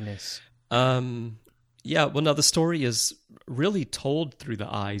Jellico. Oh goodness. Yeah, well, now the story is really told through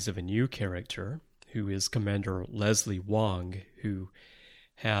the eyes of a new character who is Commander Leslie Wong, who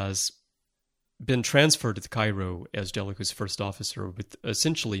has been transferred to the Cairo as Jellico's first officer with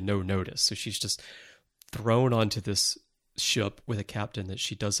essentially no notice. So she's just thrown onto this ship with a captain that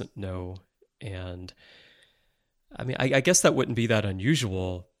she doesn't know. And I mean, I guess that wouldn't be that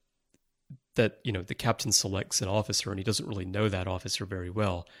unusual that, the captain selects an officer and he doesn't really know that officer very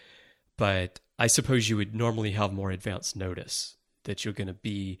well. but I suppose you would normally have more advance notice that you're going to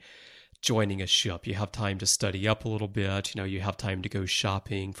be joining a ship. You have time to study up a little bit. You have time to go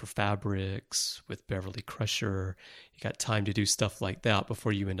shopping for fabrics with Beverly Crusher. You got time to do stuff like that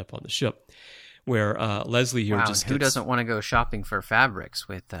before you end up on the ship. Where Leslie here who doesn't want to go shopping for fabrics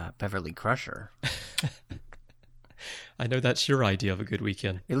with Beverly Crusher? I know that's your idea of a good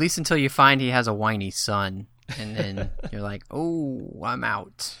weekend. At least until you find he has a whiny son, and then you're like, oh, I'm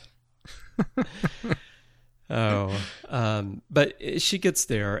out. But she gets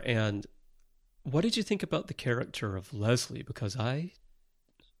there, and what did you think about the character of Leslie? Because I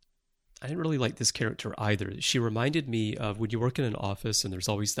didn't really like this character either. She reminded me of when you work in an office and there's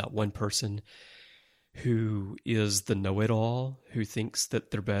always that one person who is the know-it-all, who thinks that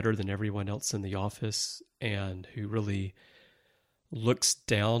they're better than everyone else in the office, and who really looks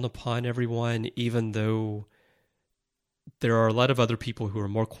down upon everyone, even though there are a lot of other people who are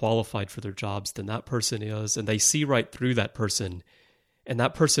more qualified for their jobs than that person is, and they see right through that person, and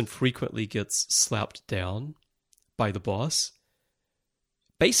that person frequently gets slapped down by the boss.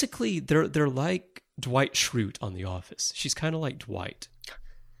 Basically, they're like Dwight Schrute on The Office. She's kind of like Dwight.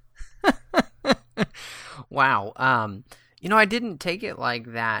 Wow. I didn't take it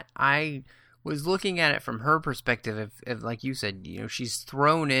like that. I was looking at it from her perspective of like you said, she's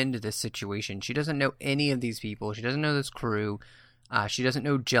thrown into this situation. She doesn't know any of these people. She doesn't know this crew. She doesn't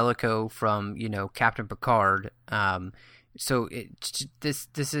know Jellico from, Captain Picard. So this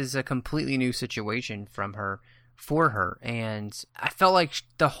is a completely new situation for her. And I felt like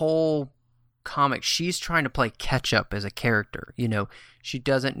the whole comic, she's trying to play catch up as a character. She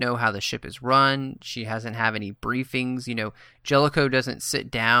doesn't know how the ship is run. She hasn't had any briefings. Jellico doesn't sit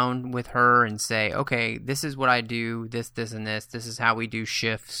down with her and say, okay, this is what I do, this, and this. This is how we do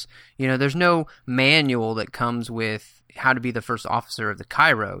shifts. There's no manual that comes with how to be the first officer of the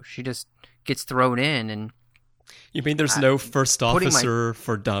Cairo. She just gets thrown in. And you mean there's no first officer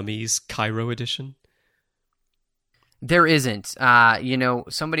for dummies Cairo edition? There isn't.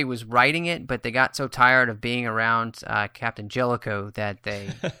 Somebody was writing it, but they got so tired of being around Captain Jellico that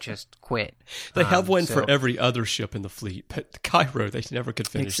they just quit. They have one for every other ship in the fleet, but the Cairo, they never could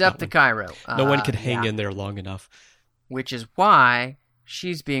finish. Except the Cairo. No one could hang in there long enough. Which is why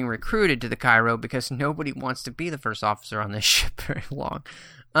she's being recruited to the Cairo, because nobody wants to be the first officer on this ship very long.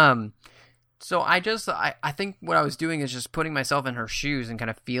 So I think what I was doing is just putting myself in her shoes and kind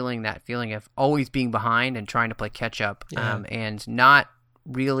of feeling that feeling of always being behind and trying to play catch up, and not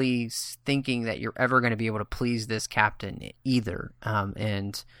really thinking that you're ever going to be able to please this captain either.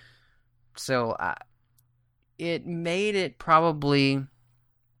 And so it made it probably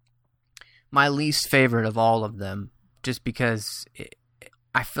my least favorite of all of them, just because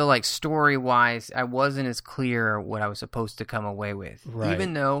I feel like story-wise, I wasn't as clear what I was supposed to come away with,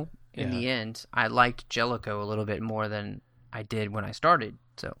 even though in the end, I liked Jellico a little bit more than I did when I started.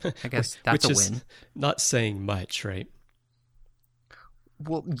 So I guess that's Which a is win. Not saying much, right?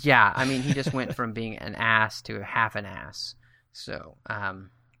 Well, yeah. I mean, he just went from being an ass to half an ass. So,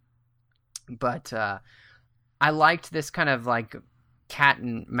 but I liked this kind of like cat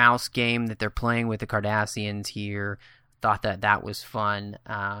and mouse game that they're playing with the Cardassians here. Thought that was fun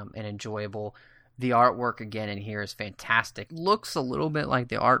and enjoyable. The artwork again in here is fantastic. Looks a little bit like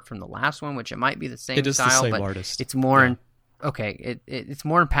the art from the last one, which it might be the same style. It is the same artist. It's more in it's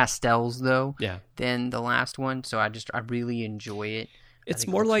more in pastels though than the last one. So I really enjoy it. It's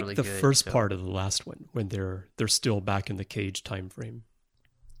more like really the first part of the last one when they're still back in the cage time frame.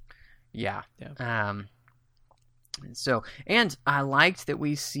 Yeah. So, and I liked that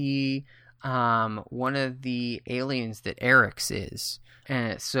we see one of the aliens that Eric's is.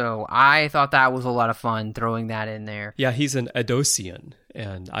 And so I thought that was a lot of fun throwing that in there. Yeah, he's an Adosian,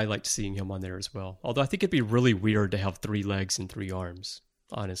 and I liked seeing him on there as well. Although I think it'd be really weird to have 3 legs and 3 arms,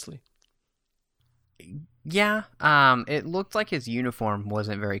 honestly. Yeah, it looked like his uniform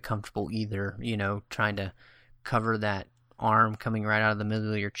wasn't very comfortable either, trying to cover that arm coming right out of the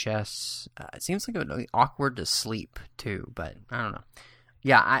middle of your chest. It seems like it would be awkward to sleep, too, but I don't know.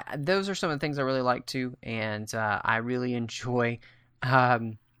 Yeah, those are some of the things I really like, too, and I really enjoy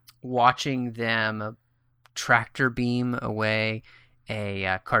watching them tractor beam away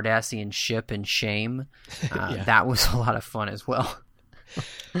a Cardassian ship in shame. That was a lot of fun as well.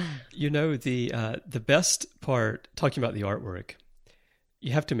 The best part, talking about the artwork,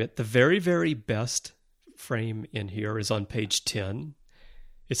 you have to admit, the very, very best frame in here is on page 10.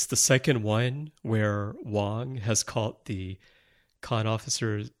 It's the second one where Wong has caught the con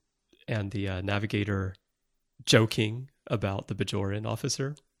officer and the navigator joking about the Bajoran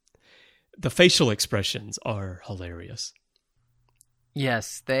officer. The facial expressions are hilarious.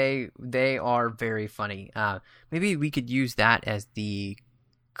 Yes, they are very funny. Maybe we could use that as the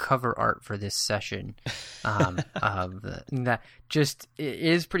cover art for this session. That just it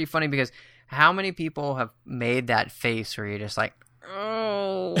is pretty funny because how many people have made that face where you're just like,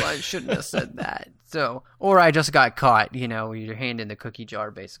 oh, I shouldn't have said that. So, or I just got caught. Your hand in the cookie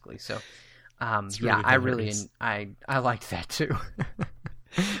jar, basically. So, I liked that too.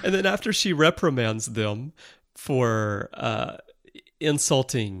 And then after she reprimands them for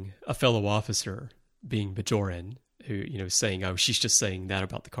insulting a fellow officer, being Bajoran, who, saying, oh, she's just saying that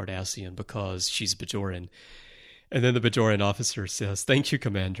about the Cardassian because she's Bajoran. And then the Bajoran officer says, thank you,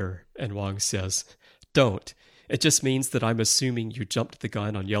 Commander. And Wong says, don't. It just means that I'm assuming you jumped the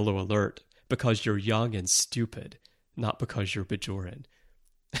gun on Yellow Alert because you're young and stupid, not because you're Bajoran.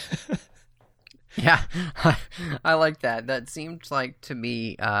 Yeah, I like that. That seemed like to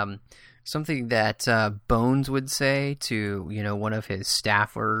me something that Bones would say to one of his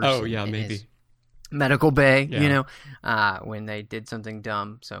staffers. Oh yeah, maybe his medical bay. Yeah. When they did something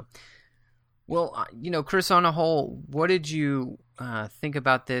dumb. So, well, Chris, on a whole, what did you think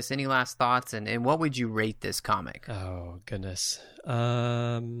about this? Any last thoughts, and what would you rate this comic? Oh goodness,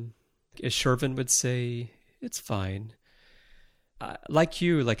 as Shervin would say, it's fine. Like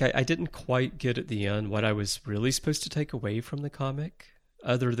you, I didn't quite get at the end what I was really supposed to take away from the comic,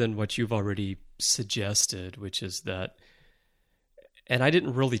 other than what you've already suggested, which is that, and I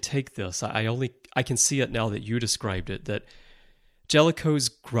didn't really take this. I can see it now that you described it, that Jellico's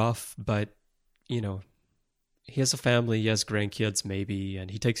gruff, but, he has a family, he has grandkids maybe,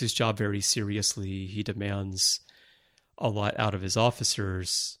 and he takes his job very seriously. He demands a lot out of his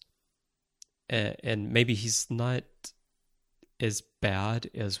officers, and maybe he's not as bad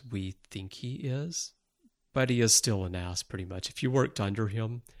as we think he is, but he is still an ass pretty much. If you worked under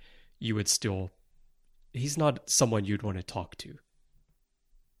him, you would still, he's not someone you'd want to talk to.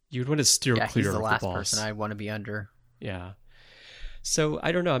 You'd want to steer clear of the boss. He's the last person I'd want to be under. Yeah. So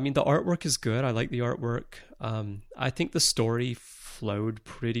I don't know. I mean, the artwork is good. I like the artwork. I think the story flowed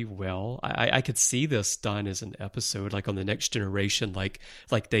pretty well. I could see this done as an episode, like on the Next Generation, like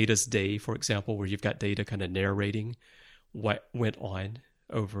Data's Day, for example, where you've got Data kind of narrating what went on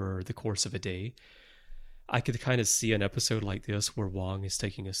over the course of a day. I could kind of see an episode like this where Wong is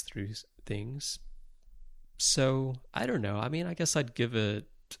taking us through things. So, I don't know. I mean, I guess I'd give it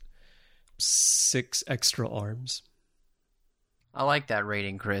 6 extra arms. I like that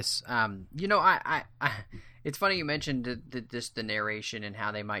rating, Chris. It's funny you mentioned the narration and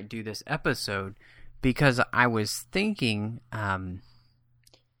how they might do this episode, because I was thinking,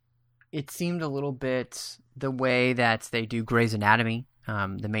 it seemed a little bit the way that they do Grey's Anatomy.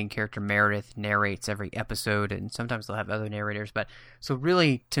 The main character, Meredith, narrates every episode, and sometimes they'll have other narrators. But so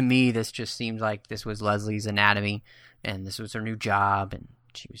really, to me, this just seemed like this was Leslie's anatomy, and this was her new job, and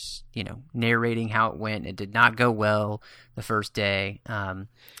she was, narrating how it went. It did not go well the first day.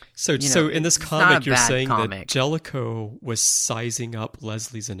 So in this comic, you're saying that Jellico was sizing up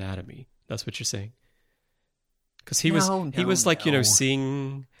Leslie's anatomy. That's what you're saying? Because he was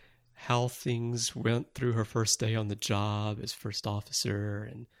seeing how things went through her first day on the job as first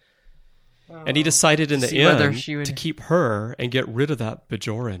officer, and he decided in the end to keep her and get rid of that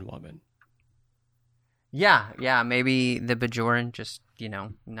Bajoran woman. Yeah, maybe the Bajoran just,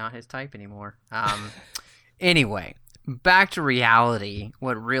 not his type anymore. Anyway, back to reality.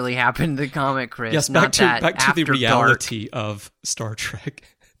 What really happened in the comic, Chris? Yes, back to the reality of Star Trek.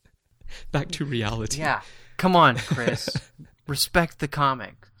 Back to reality. Yeah, come on, Chris. Respect the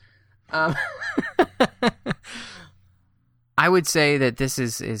comic. I would say that this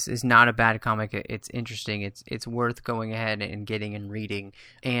is not a bad comic. It's interesting. It's worth going ahead and getting and reading.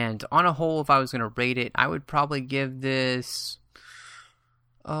 And on a whole, if I was going to rate it, I would probably give this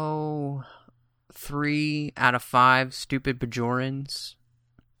 3 out of 5 stupid Bajorans.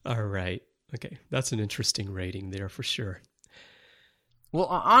 All right. Okay, that's an interesting rating there for sure. Well,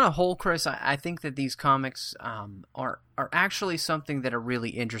 on a whole, Chris, I think that these comics are actually something that are really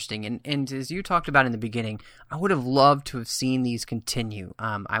interesting. And as you talked about in the beginning, I would have loved to have seen these continue.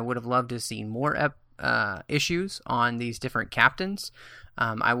 I would have loved to have seen more issues on these different captains.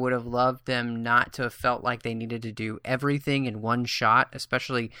 I would have loved them not to have felt like they needed to do everything in one shot,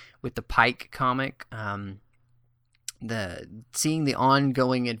 especially with the Pike comic. Seeing the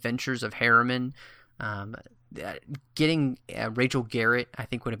ongoing adventures of Harriman, getting Rachel Garrett, I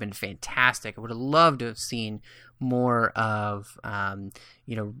think would have been fantastic. I would have loved to have seen more of,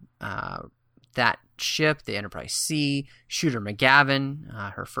 that ship, the Enterprise C, Shooter McGavin,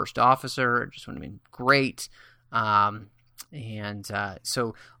 her first officer, just would have been great.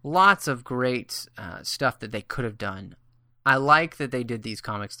 So lots of great stuff that they could have done. I like that they did these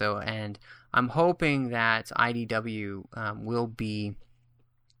comics, though, and I'm hoping that IDW will be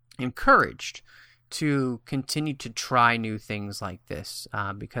encouraged to continue to try new things like this,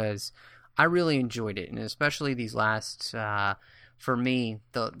 because I really enjoyed it, and especially these last, for me,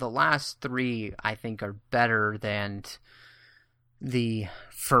 the last three I think are better than the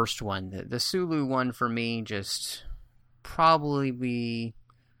first one. The Sulu one for me just probably be,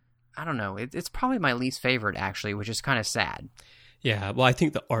 I don't know, it's probably my least favorite actually, which is kind of sad. Yeah, well, I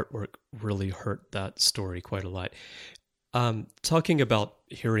think the artwork really hurt that story quite a lot. Talking about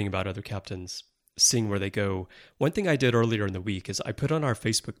hearing about other captains, seeing where they go, one thing I did earlier in the week is I put on our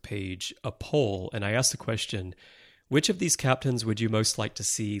Facebook page a poll, and I asked the question, which of these captains would you most like to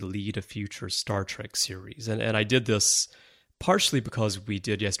see lead a future Star Trek series? And I did this partially because we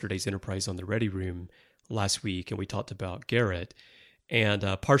did yesterday's Enterprise on the Ready Room last week, and we talked about Garrett, and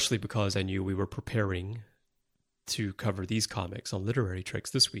partially because I knew we were preparing to cover these comics on Literary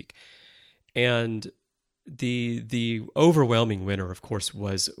Treks this week. And the overwhelming winner, of course,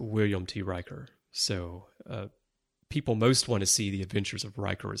 was William T. Riker. So people most want to see the adventures of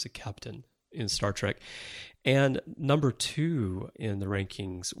Riker as a captain in Star Trek. And number 2 in the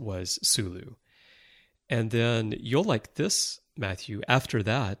rankings was Sulu. And then you'll like this, Matthew. After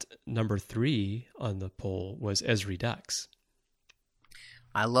that, number 3 on the poll was Ezri Dax.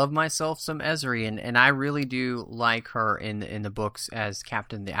 I love myself some Ezri, and I really do like her in the books as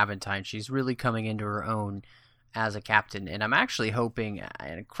Captain the Aventine. She's really coming into her own as a captain, and I'm actually hoping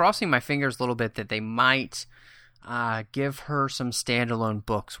and crossing my fingers a little bit that they might give her some standalone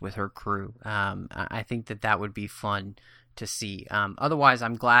books with her crew. I think that would be fun to see. Otherwise,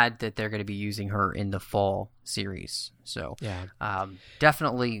 I'm glad that they're going to be using her in the fall series. So yeah,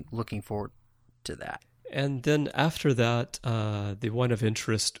 definitely looking forward to that. And then after that, the one of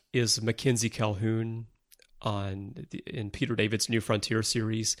interest is Mackenzie Calhoun in Peter David's New Frontier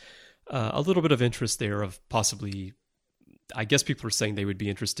series. A little bit of interest there of possibly, I guess people are saying they would be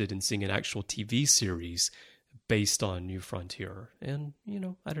interested in seeing an actual TV series based on New Frontier. And,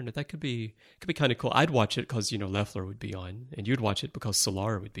 I don't know, that could be kind of cool. I'd watch it because, Leffler would be on, and you'd watch it because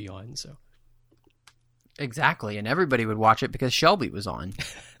Solara would be on, so. Exactly, and everybody would watch it because Shelby was on.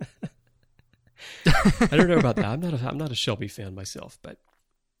 I don't know about that. I'm not a Shelby fan myself, but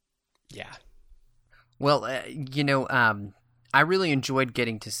yeah. Well, I really enjoyed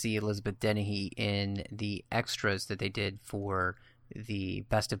getting to see Elizabeth Dennehy in the extras that they did for the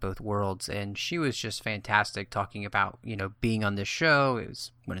Best of Both Worlds, and she was just fantastic talking about, being on this show. It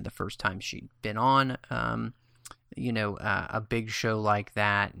was one of the first times she'd been on, a big show like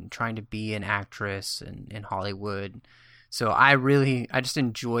that, and trying to be an actress in Hollywood. So I just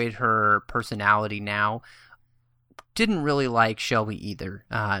enjoyed her personality now. Didn't really like Shelby either.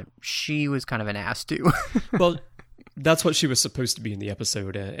 She was kind of an ass too. Well, that's what she was supposed to be in the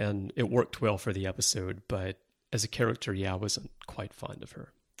episode, and it worked well for the episode, but as a character, I wasn't quite fond of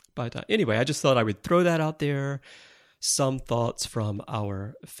her. But anyway, I just thought I would throw that out there. Some thoughts from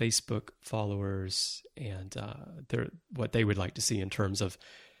our Facebook followers and what they would like to see in terms of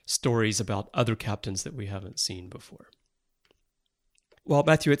stories about other captains that we haven't seen before. Well,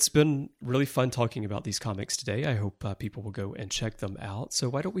 Matthew, it's been really fun talking about these comics today. I hope people will go and check them out. So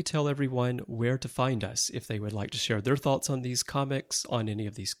why don't we tell everyone where to find us if they would like to share their thoughts on these comics, on any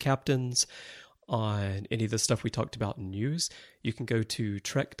of these captains, on any of the stuff we talked about in news. You can go to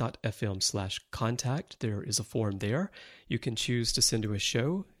trek.fm/contact. There is a form there. You can choose to send to a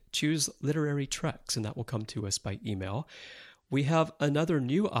show, choose Literary Treks, and that will come to us by email. We have another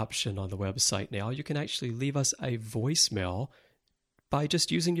new option on the website now. You can actually leave us a voicemail by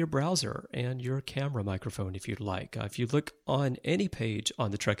just using your browser and your camera microphone if you'd like. If you look on any page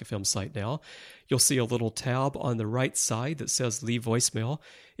on the Trek FM site now, you'll see a little tab on the right side that says Leave Voicemail.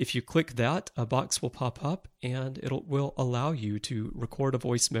 If you click that, a box will pop up and it will allow you to record a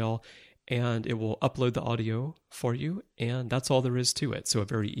voicemail, and it will upload the audio for you, and that's all there is to it. So a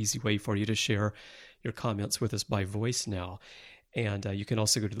very easy way for you to share your comments with us by voice now. And you can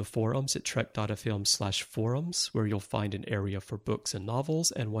also go to the forums at trek.fm/forums, where you'll find an area for books and novels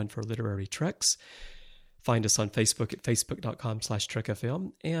and one for literary treks. Find us on Facebook at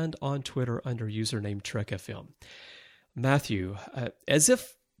facebook.com/trekfm and on Twitter under username trekfm. Matthew, as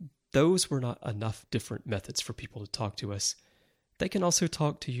if those were not enough different methods for people to talk to us, they can also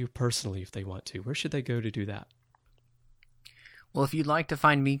talk to you personally if they want to. Where should they go to do that? Well, if you'd like to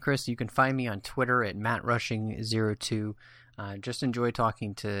find me, Chris, you can find me on Twitter at MattRushing02. Just enjoy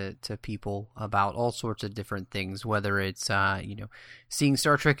talking to people about all sorts of different things, whether it's, seeing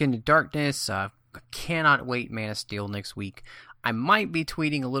Star Trek Into Darkness. Cannot wait Man of Steel next week. I might be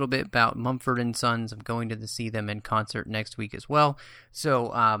tweeting a little bit about Mumford & Sons. I'm going to see them in concert next week as well.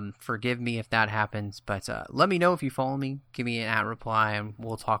 So forgive me if that happens. But let me know if you follow me. Give me an @reply, and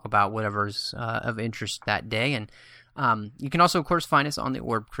we'll talk about whatever's of interest that day. And you can also, of course, find us on the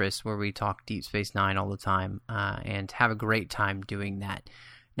Orb, Chris, where we talk Deep Space Nine all the time and have a great time doing that.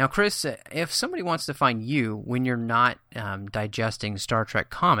 Now, Chris, if somebody wants to find you when you're not digesting Star Trek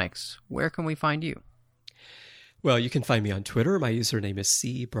comics, where can we find you? Well, you can find me on Twitter. My username is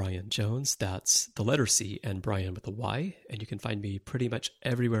C.Brian.Jones. That's the letter C and Brian with a Y. And you can find me pretty much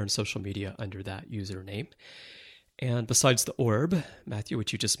everywhere on social media under that username. And besides the Orb, Matthew,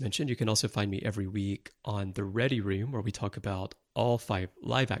 which you just mentioned, you can also find me every week on The Ready Room, where we talk about all 5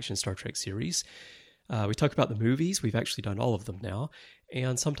 live-action Star Trek series. We talk about the movies. We've actually done all of them now.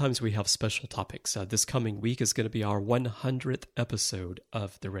 And sometimes we have special topics. This coming week is going to be our 100th episode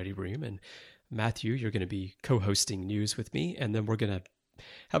of The Ready Room. And Matthew, you're going to be co-hosting news with me, and then we're going to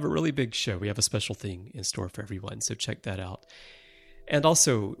have a really big show. We have a special thing in store for everyone, so check that out. And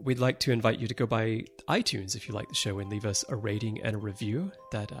also, we'd like to invite you to go by iTunes if you like the show and leave us a rating and a review.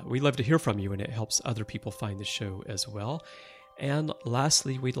 That we love to hear from you, and it helps other people find the show as well. And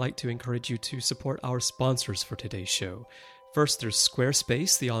lastly, we'd like to encourage you to support our sponsors for today's show. First, there's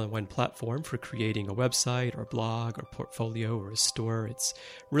Squarespace, the all-in-one platform for creating a website or blog or portfolio or a store. It's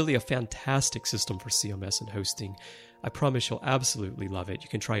really a fantastic system for CMS and hosting. I promise you'll absolutely love it. You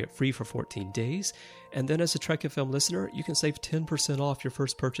can try it free for 14 days. And then as a Trek FM listener, you can save 10% off your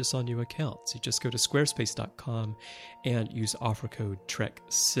first purchase on new accounts. You just go to squarespace.com and use offer code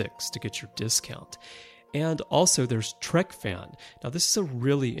TREK6 to get your discount. And also there's TrekFan. Now this is a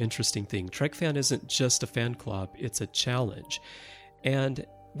really interesting thing. TrekFan isn't just a fan club, it's a challenge. And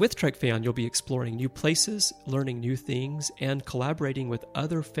with TrekFan, you'll be exploring new places, learning new things, and collaborating with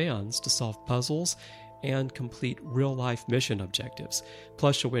other fans to solve puzzles and complete real-life mission objectives.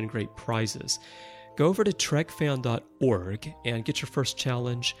 Plus you'll win great prizes. Go over to trekfan.org and get your first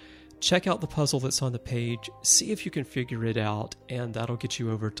challenge. Check out the puzzle that's on the page, see if you can figure it out, and that'll get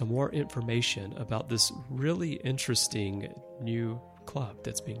you over to more information about this really interesting new club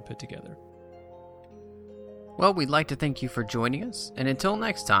that's being put together. Well, we'd like to thank you for joining us, and until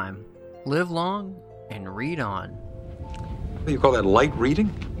next time, live long and read on. What do you call that, light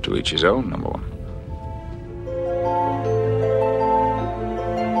reading? To each his own, number one.